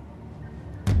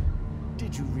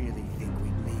 Did you really think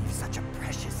we'd leave such a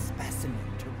precious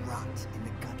specimen to rot in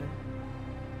the gutter?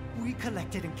 We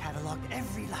collected and cataloged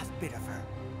every last bit of her.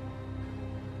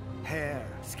 Hair,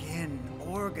 skin,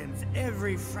 organs,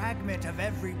 every fragment of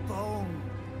every bone.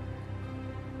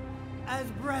 As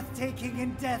breathtaking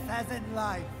in death as in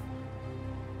life.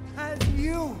 As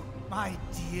you, my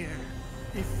dear.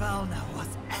 Ifalna was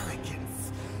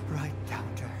elegance, right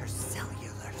down to her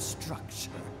cellular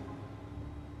structure.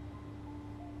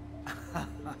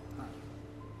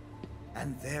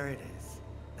 And there it is,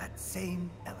 that same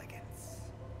elegance.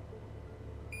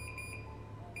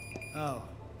 Oh,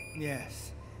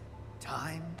 yes.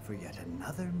 Time for yet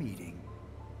another meeting.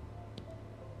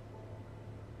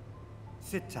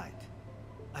 Sit tight.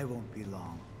 I won't be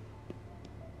long.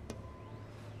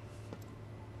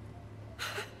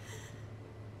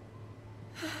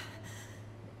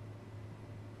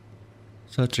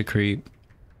 Such a creep.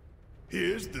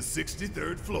 Here's the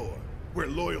 63rd floor, where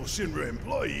loyal Shinra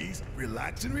employees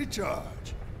relax and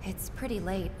recharge. It's pretty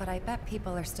late, but I bet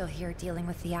people are still here dealing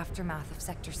with the aftermath of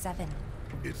Sector 7.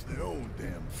 It's their own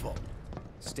damn fault.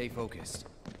 Stay focused.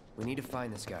 We need to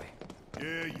find this guy.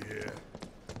 Yeah.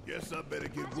 Guess I better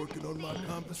get working on my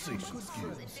conversation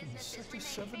skills.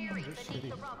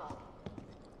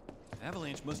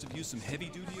 Avalanche must have used some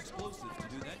heavy-duty explosives to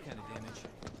do that kind of damage.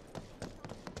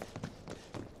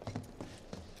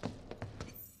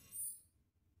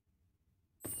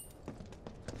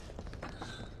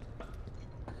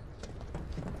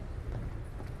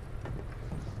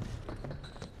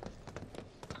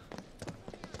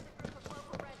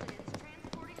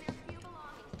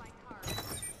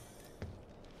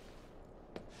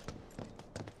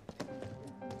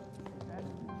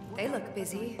 They look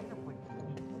busy.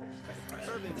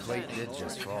 Plate did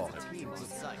just fall.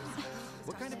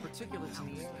 What kind of particulates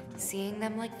in the air? Seeing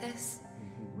them like this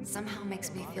somehow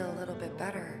makes me feel a little bit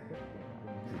better.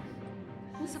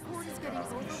 Support is getting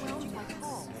overwhelmed by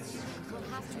calls. We'll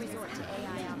have to resort to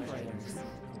AI operators.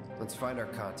 Let's find our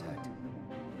contact.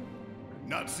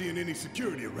 Not seeing any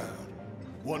security around.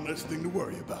 One less thing to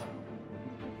worry about.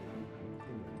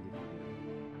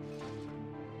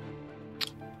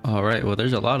 All right, well,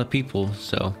 there's a lot of people,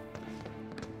 so.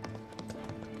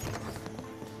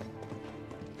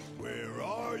 Where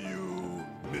are you,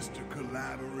 Mr.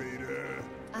 Collaborator?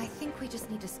 I think we just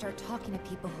need to start talking to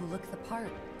people who look the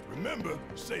part. Remember,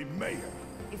 say mayor.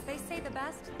 If they say the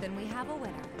best, then we have a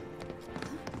winner.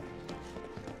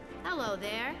 Hello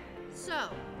there. So,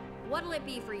 what'll it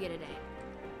be for you today?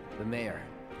 The mayor.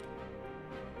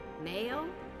 Mayo?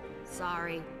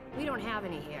 Sorry, we don't have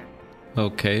any here.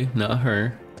 Okay, not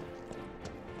her.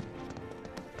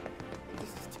 This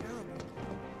is terrible.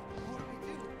 What do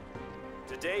we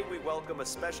do? Today we welcome a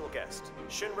special guest,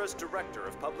 Shinra's Director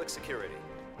of Public Security,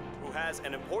 who has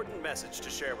an important message to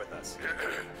share with us.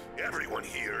 Everyone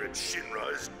here at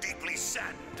Shinra is deeply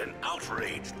saddened and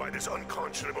outraged by this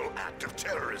unconscionable act of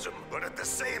terrorism. But at the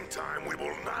same time, we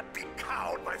will not be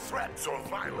cowed by threats or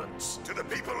violence. To the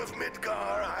people of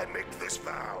Midgar, I make this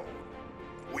vow.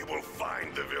 We will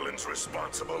find the villains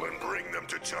responsible and bring them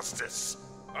to justice.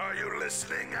 Are you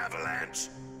listening, Avalanche?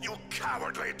 You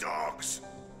cowardly dogs!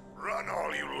 Run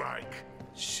all you like.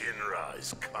 Shinra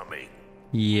is coming.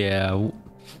 Yeah.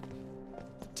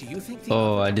 Do you think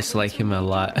Oh, I dislike him a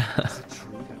lot.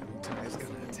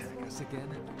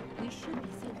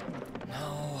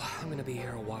 No, I'm gonna be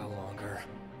here a while longer.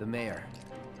 The mayor.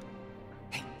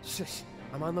 Hey, shush.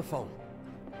 I'm on the phone.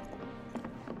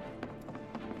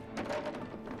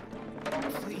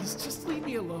 Please, just leave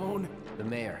me alone. The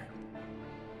mayor.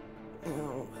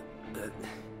 Oh, The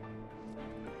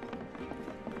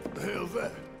hell's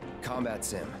that? Combat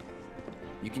sim.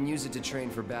 You can use it to train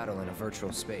for battle in a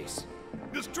virtual space.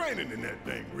 Does training in that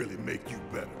thing really make you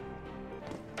better?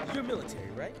 You're military,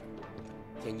 right?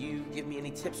 Can you give me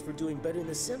any tips for doing better in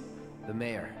the sim? The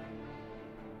mayor.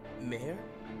 Mayor?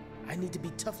 I need to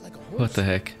be tough like a horse. What the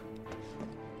heck?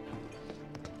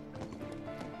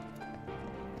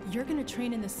 You're gonna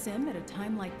train in the sim at a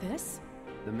time like this?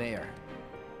 The mayor.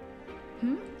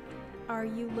 Hmm? Are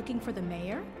you looking for the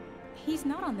mayor? He's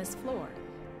not on this floor.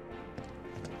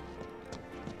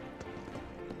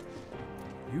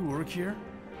 You work here?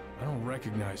 I don't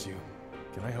recognize you.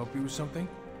 Can I help you with something?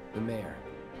 The mayor.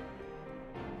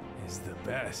 Is the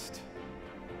best.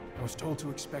 I was told to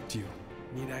expect you.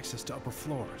 Need access to upper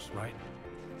floors, right?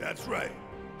 That's right.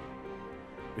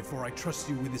 Before I trust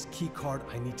you with this key card,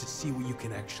 I need to see what you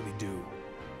can actually do.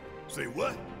 Say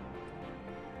what?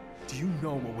 Do you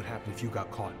know what would happen if you got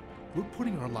caught? We're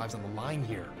putting our lives on the line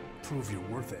here. Prove you're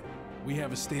worth it. We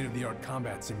have a state-of-the-art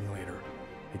combat simulator.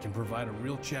 It can provide a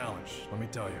real challenge, let me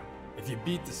tell you. If you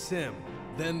beat the sim,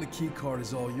 then the key card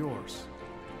is all yours.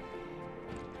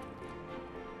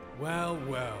 Well,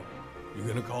 well. You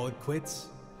gonna call it quits?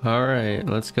 Alright,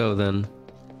 let's go then.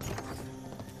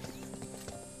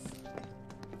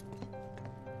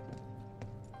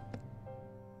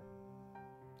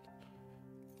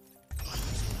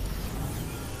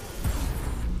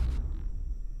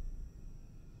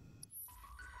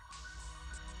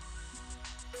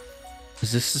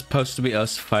 Is this supposed to be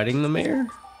us fighting the mayor?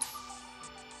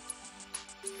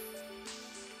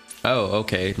 Oh,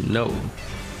 okay, no.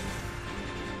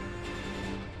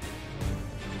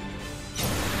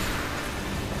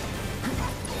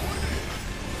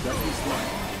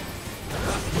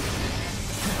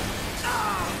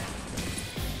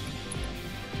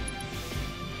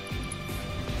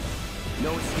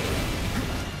 No escape.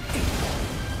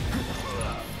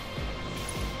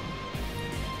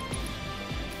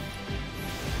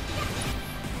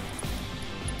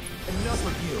 Enough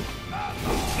of you.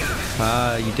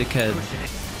 Ah, you dickhead.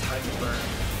 Time to burn.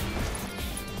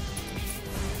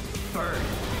 Burn.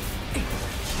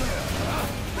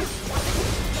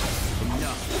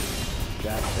 Enough.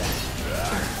 That's that.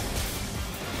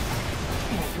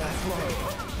 Won't last long.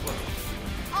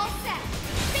 All set.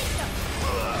 Bingo.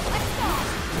 Let's go.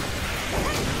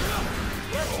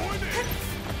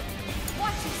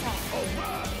 Watch yourself. Oh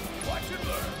my! Watch and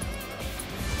learn.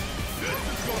 This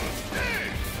is gonna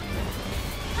sting.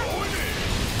 Going in.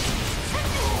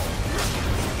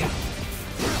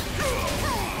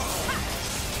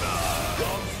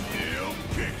 I'm still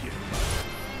kicking.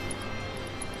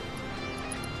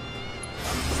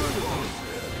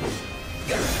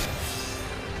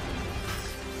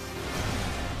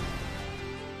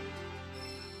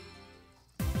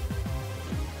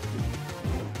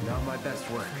 Not my best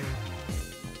work.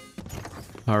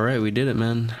 Alright, we did it,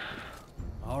 man.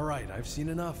 Alright, I've seen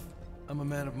enough. I'm a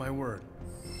man of my word.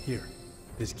 Here,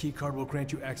 this key card will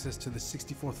grant you access to the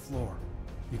 64th floor.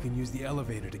 You can use the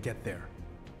elevator to get there.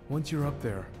 Once you're up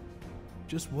there,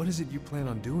 just what is it you plan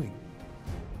on doing?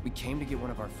 We came to get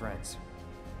one of our friends.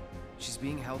 She's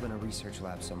being held in a research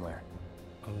lab somewhere.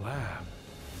 A lab?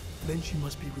 Then she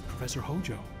must be with Professor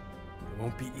Hojo. It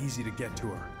won't be easy to get to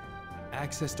her.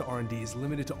 Access to R&D is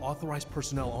limited to authorized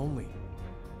personnel only.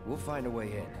 We'll find a way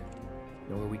in.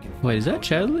 Know where we can Wait, is that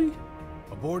Chadley?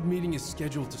 A board meeting is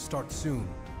scheduled to start soon.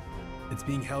 It's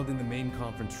being held in the main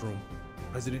conference room.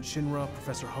 President Shinra,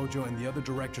 Professor Hojo, and the other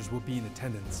directors will be in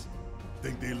attendance.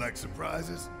 Think they like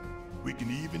surprises? We can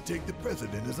even take the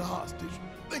president as a hostage.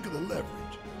 Think of the leverage.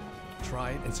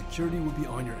 try it, and security would be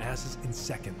on your asses in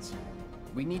seconds.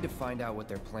 We need to find out what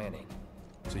they're planning.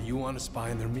 So you want to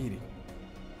spy in their meeting?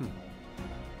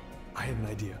 I have an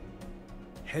idea.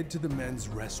 Head to the men's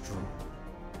restroom.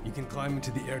 You can climb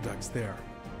into the air ducts there.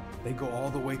 They go all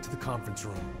the way to the conference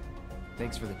room.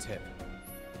 Thanks for the tip.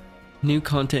 New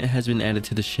content has been added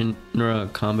to the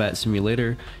Shinra Combat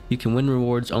Simulator. You can win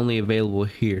rewards only available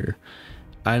here.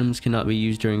 Items cannot be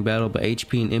used during battle, but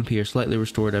HP and MP are slightly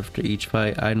restored after each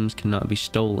fight. Items cannot be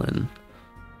stolen.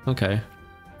 Okay.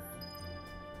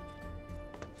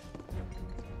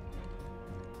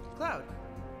 Cloud,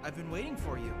 I've been waiting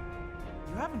for you.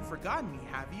 You haven't forgotten me,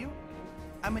 have you?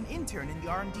 I'm an intern in the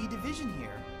R&D division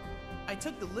here. I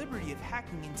took the liberty of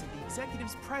hacking into the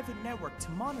executive's private network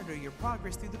to monitor your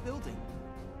progress through the building.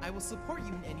 I will support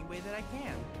you in any way that I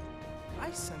can. I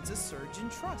sense a surge in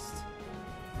trust.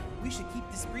 We should keep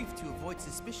this brief to avoid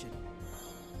suspicion.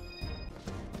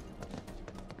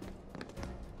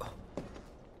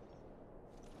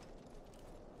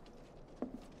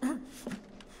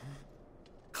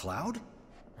 Cloud?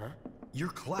 Huh? You're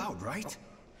Cloud, right?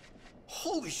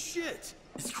 Holy shit!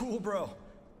 It's cool, bro.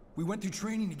 We went through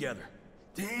training together.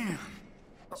 Damn.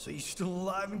 So you're still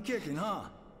alive and kicking, huh?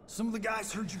 Some of the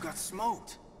guys heard you got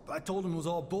smoked, but I told them it was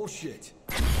all bullshit.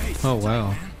 Hey, oh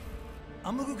wow. Tight, man.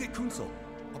 I'm gonna go get Kunsel.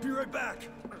 I'll be right back.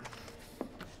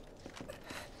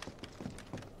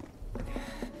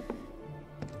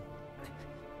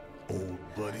 Old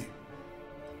buddy.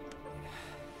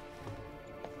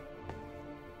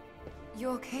 You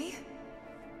okay?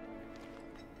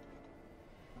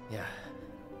 Yeah.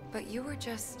 But you were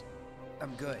just...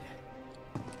 I'm good.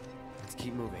 Let's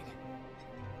keep moving.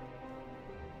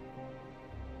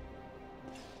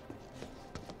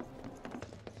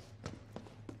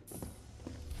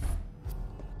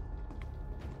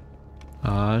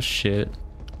 Ah, shit.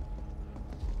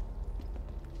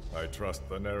 I trust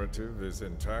the narrative is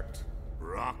intact.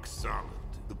 Rock solid.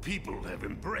 The people have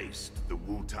embraced the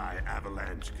Wutai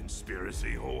Avalanche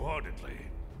conspiracy wholeheartedly.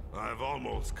 I've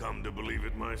almost come to believe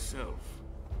it myself.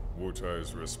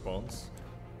 Wutai's response?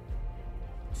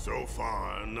 So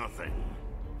far, nothing.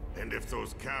 And if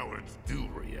those cowards do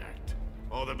react,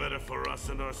 all the better for us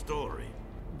and our story.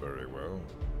 Very well.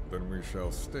 Then we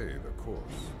shall stay the course.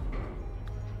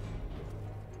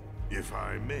 If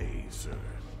I may, sir,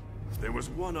 there was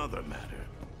one other matter.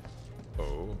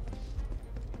 Oh?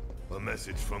 A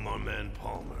message from our man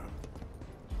Palmer.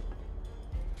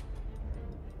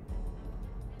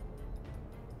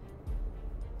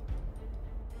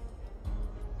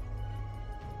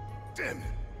 Damn it!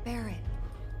 Barrett.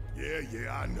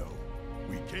 Yeah, I know.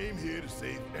 We came here to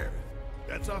save Aerith.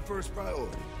 That's our first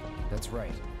priority. That's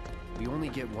right. We only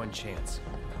get one chance.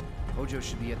 Hojo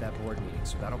should be at that board meeting,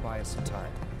 so that'll buy us some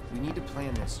time. We need to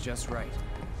plan this just right.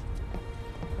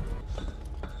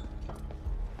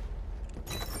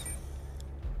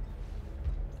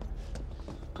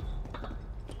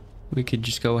 We could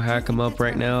just go hack him up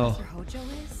right now. Hojo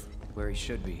is? Where he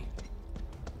should be.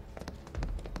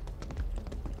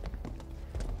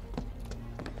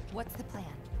 What's the plan?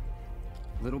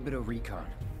 Little bit of recon.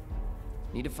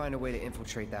 Need to find a way to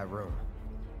infiltrate that room.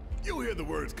 You hear the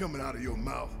words coming out of your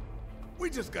mouth. We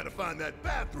just gotta find that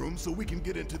bathroom so we can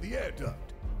get into the air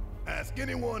duct. Ask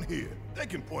anyone here. They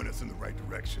can point us in the right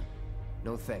direction.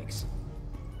 No thanks.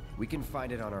 We can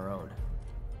find it on our own.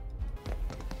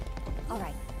 All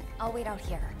right, I'll wait out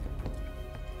here.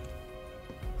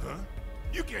 Huh?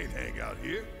 You can't hang out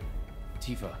here.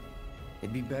 Tifa,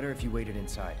 it'd be better if you waited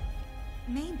inside.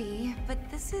 Maybe, but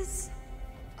this is...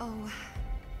 Oh,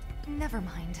 never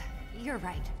mind. You're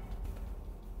right.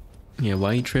 Yeah,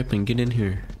 why you tripping? Get in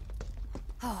here.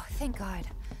 Oh, thank God.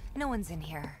 No one's in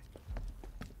here.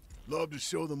 Love to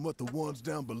show them what the ones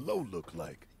down below look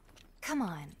like. Come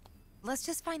on. Let's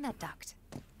just find that duct.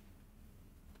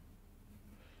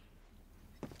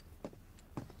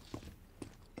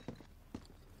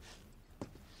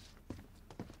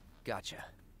 Gotcha.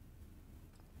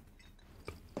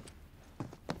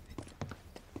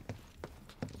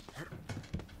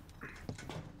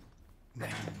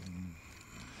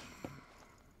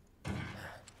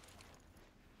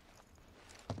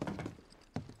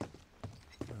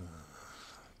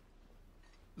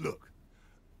 Look,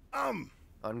 I'm...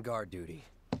 on guard duty.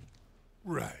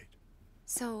 Right.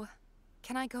 So,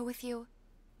 can I go with you?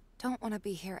 Don't want to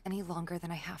be here any longer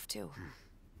than I have to.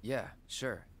 Yeah,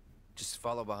 sure. Just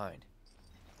follow behind.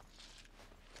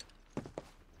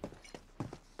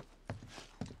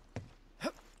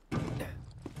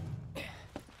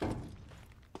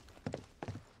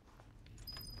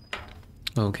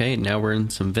 Okay, now we're in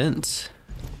some vents.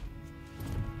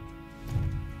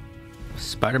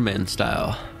 Spider-Man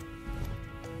style.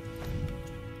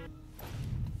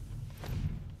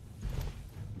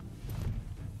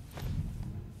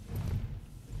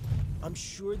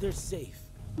 sure they're safe?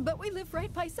 But we live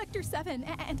right by Sector 7,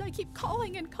 and I keep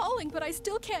calling and calling, but I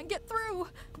still can't get through.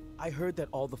 I heard that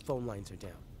all the phone lines are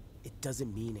down. It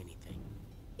doesn't mean anything.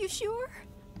 You sure?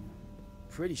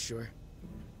 Pretty sure.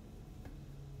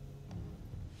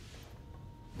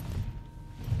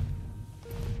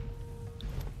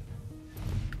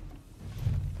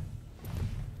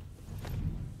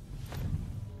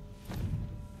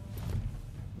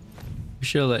 We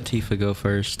should let Tifa go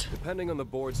first. Depending on the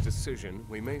board's decision,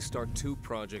 we may start 2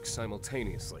 projects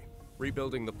simultaneously,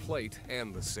 rebuilding the plate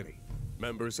and the city.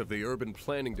 Members of the Urban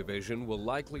Planning Division will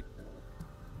likely...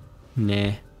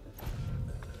 Nah.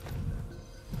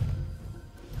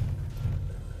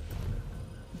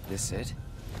 This it?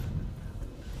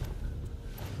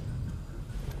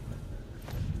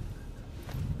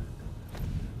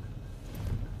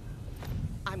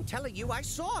 I'm telling you, I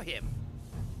saw him.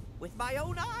 With my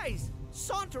own eyes,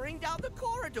 sauntering down the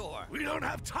corridor. We don't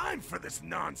have time for this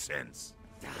nonsense.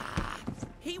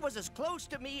 He was as close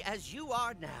to me as you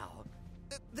are now.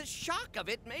 The shock of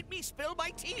it made me spill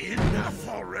my tea. Enough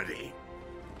already.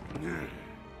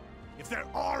 If there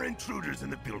are intruders in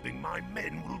the building, my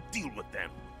men will deal with them.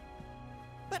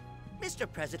 But,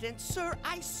 Mr. President, sir,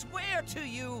 I swear to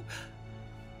you...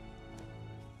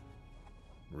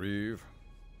 Reeve?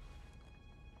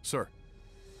 Sir,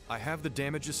 I have the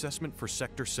damage assessment for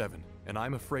Sector 7, and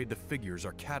I'm afraid the figures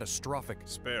are catastrophic.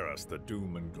 Spare us the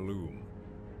doom and gloom.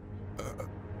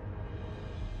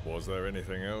 Was there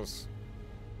anything else?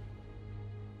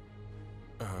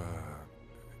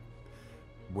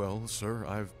 Well, sir,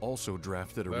 I've also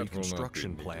drafted a That will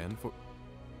reconstruction not be plan for...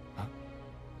 Huh?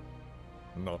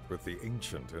 Not with the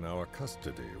Ancient in our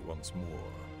custody once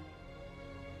more.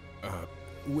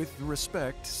 With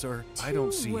respect, sir, I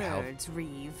don't see how... 2 words,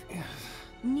 Reeve.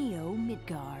 Neo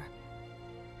Midgar.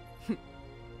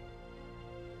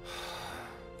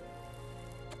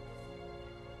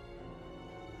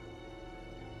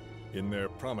 In their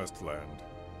promised land,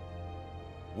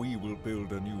 we will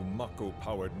build a new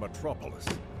Mako-powered metropolis.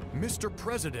 Mr.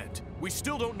 President, we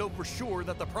still don't know for sure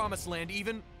that the Promised Land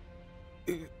even...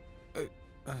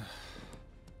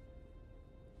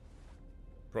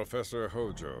 Professor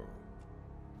Hojo.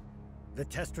 The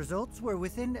test results were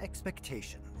within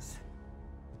expectations.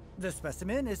 The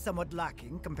specimen is somewhat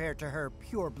lacking compared to her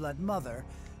pure-blood mother,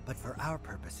 but for our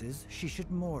purposes, she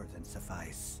should more than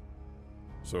suffice.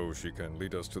 So she can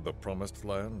lead us to the Promised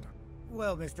Land?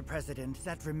 Well, Mr. President,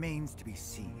 that remains to be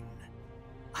seen.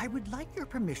 I would like your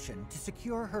permission to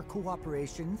secure her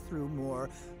cooperation through more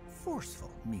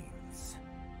forceful means.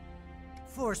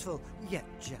 Forceful, yet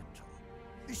gentle.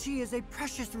 She is a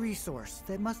precious resource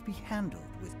that must be handled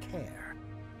with care.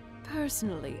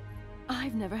 Personally,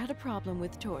 I've never had a problem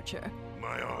with torture.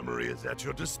 My armory is at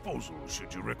your disposal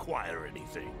should you require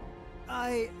anything.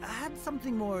 I had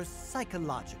something more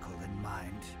psychological in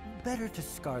mind. Better to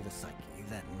scar the psyche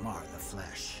than mar the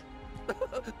flesh.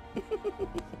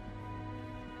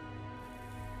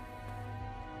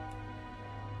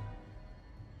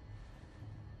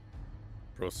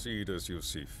 Proceed as you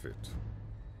see fit.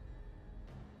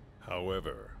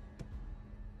 However,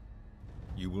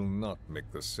 you will not make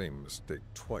the same mistake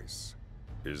twice.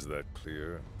 Is that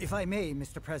clear? If I may,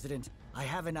 Mr. President, I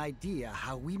have an idea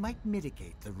how we might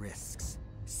mitigate the risks.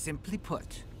 Simply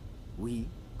put, we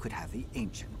could have the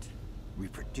Ancient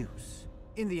reproduce.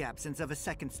 In the absence of a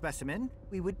second specimen,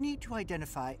 we would need to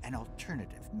identify an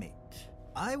alternative mate.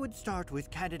 I would start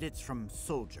with candidates from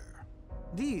Soldier.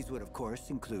 These would, of course,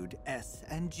 include S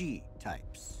and G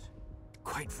types.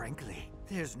 Quite frankly,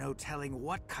 there's no telling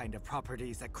what kind of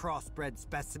properties a crossbred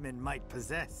specimen might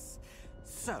possess.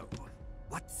 So,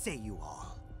 what say you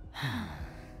all?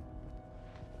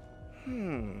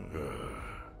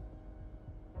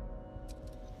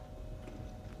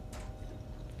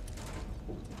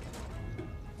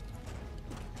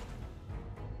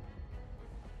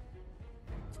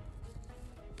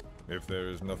 If there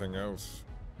is nothing else,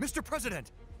 Mr.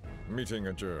 President! Meeting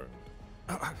adjourned.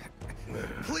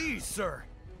 Please, sir!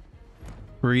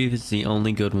 Reeve is the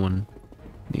only good one.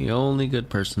 The only good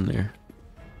person there.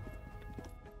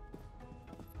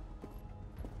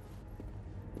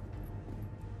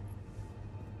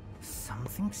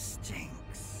 Something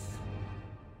stinks.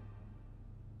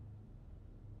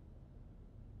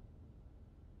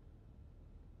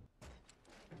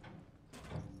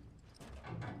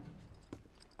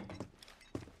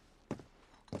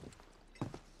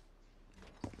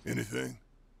 Anything?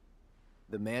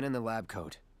 The man in the lab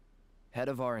coat. Head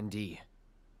of R&D.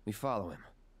 We follow him.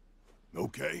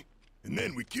 Okay. And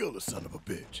then we kill the son of a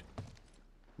bitch.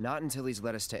 Not until he's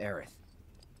led us to Aerith.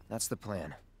 That's the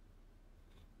plan.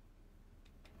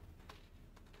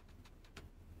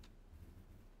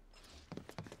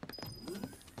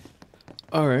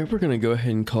 Alright, we're gonna go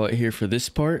ahead and call it here for this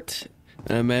part.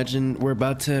 I imagine we're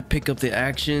about to pick up the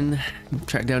action,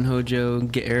 track down Hojo,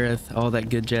 get Aerith, all that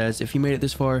good jazz. If you made it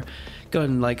this far, go ahead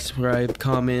and like, subscribe,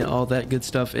 comment, all that good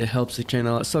stuff. It helps the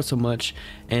channel out so much,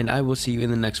 and I will see you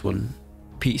in the next one.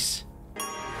 Peace.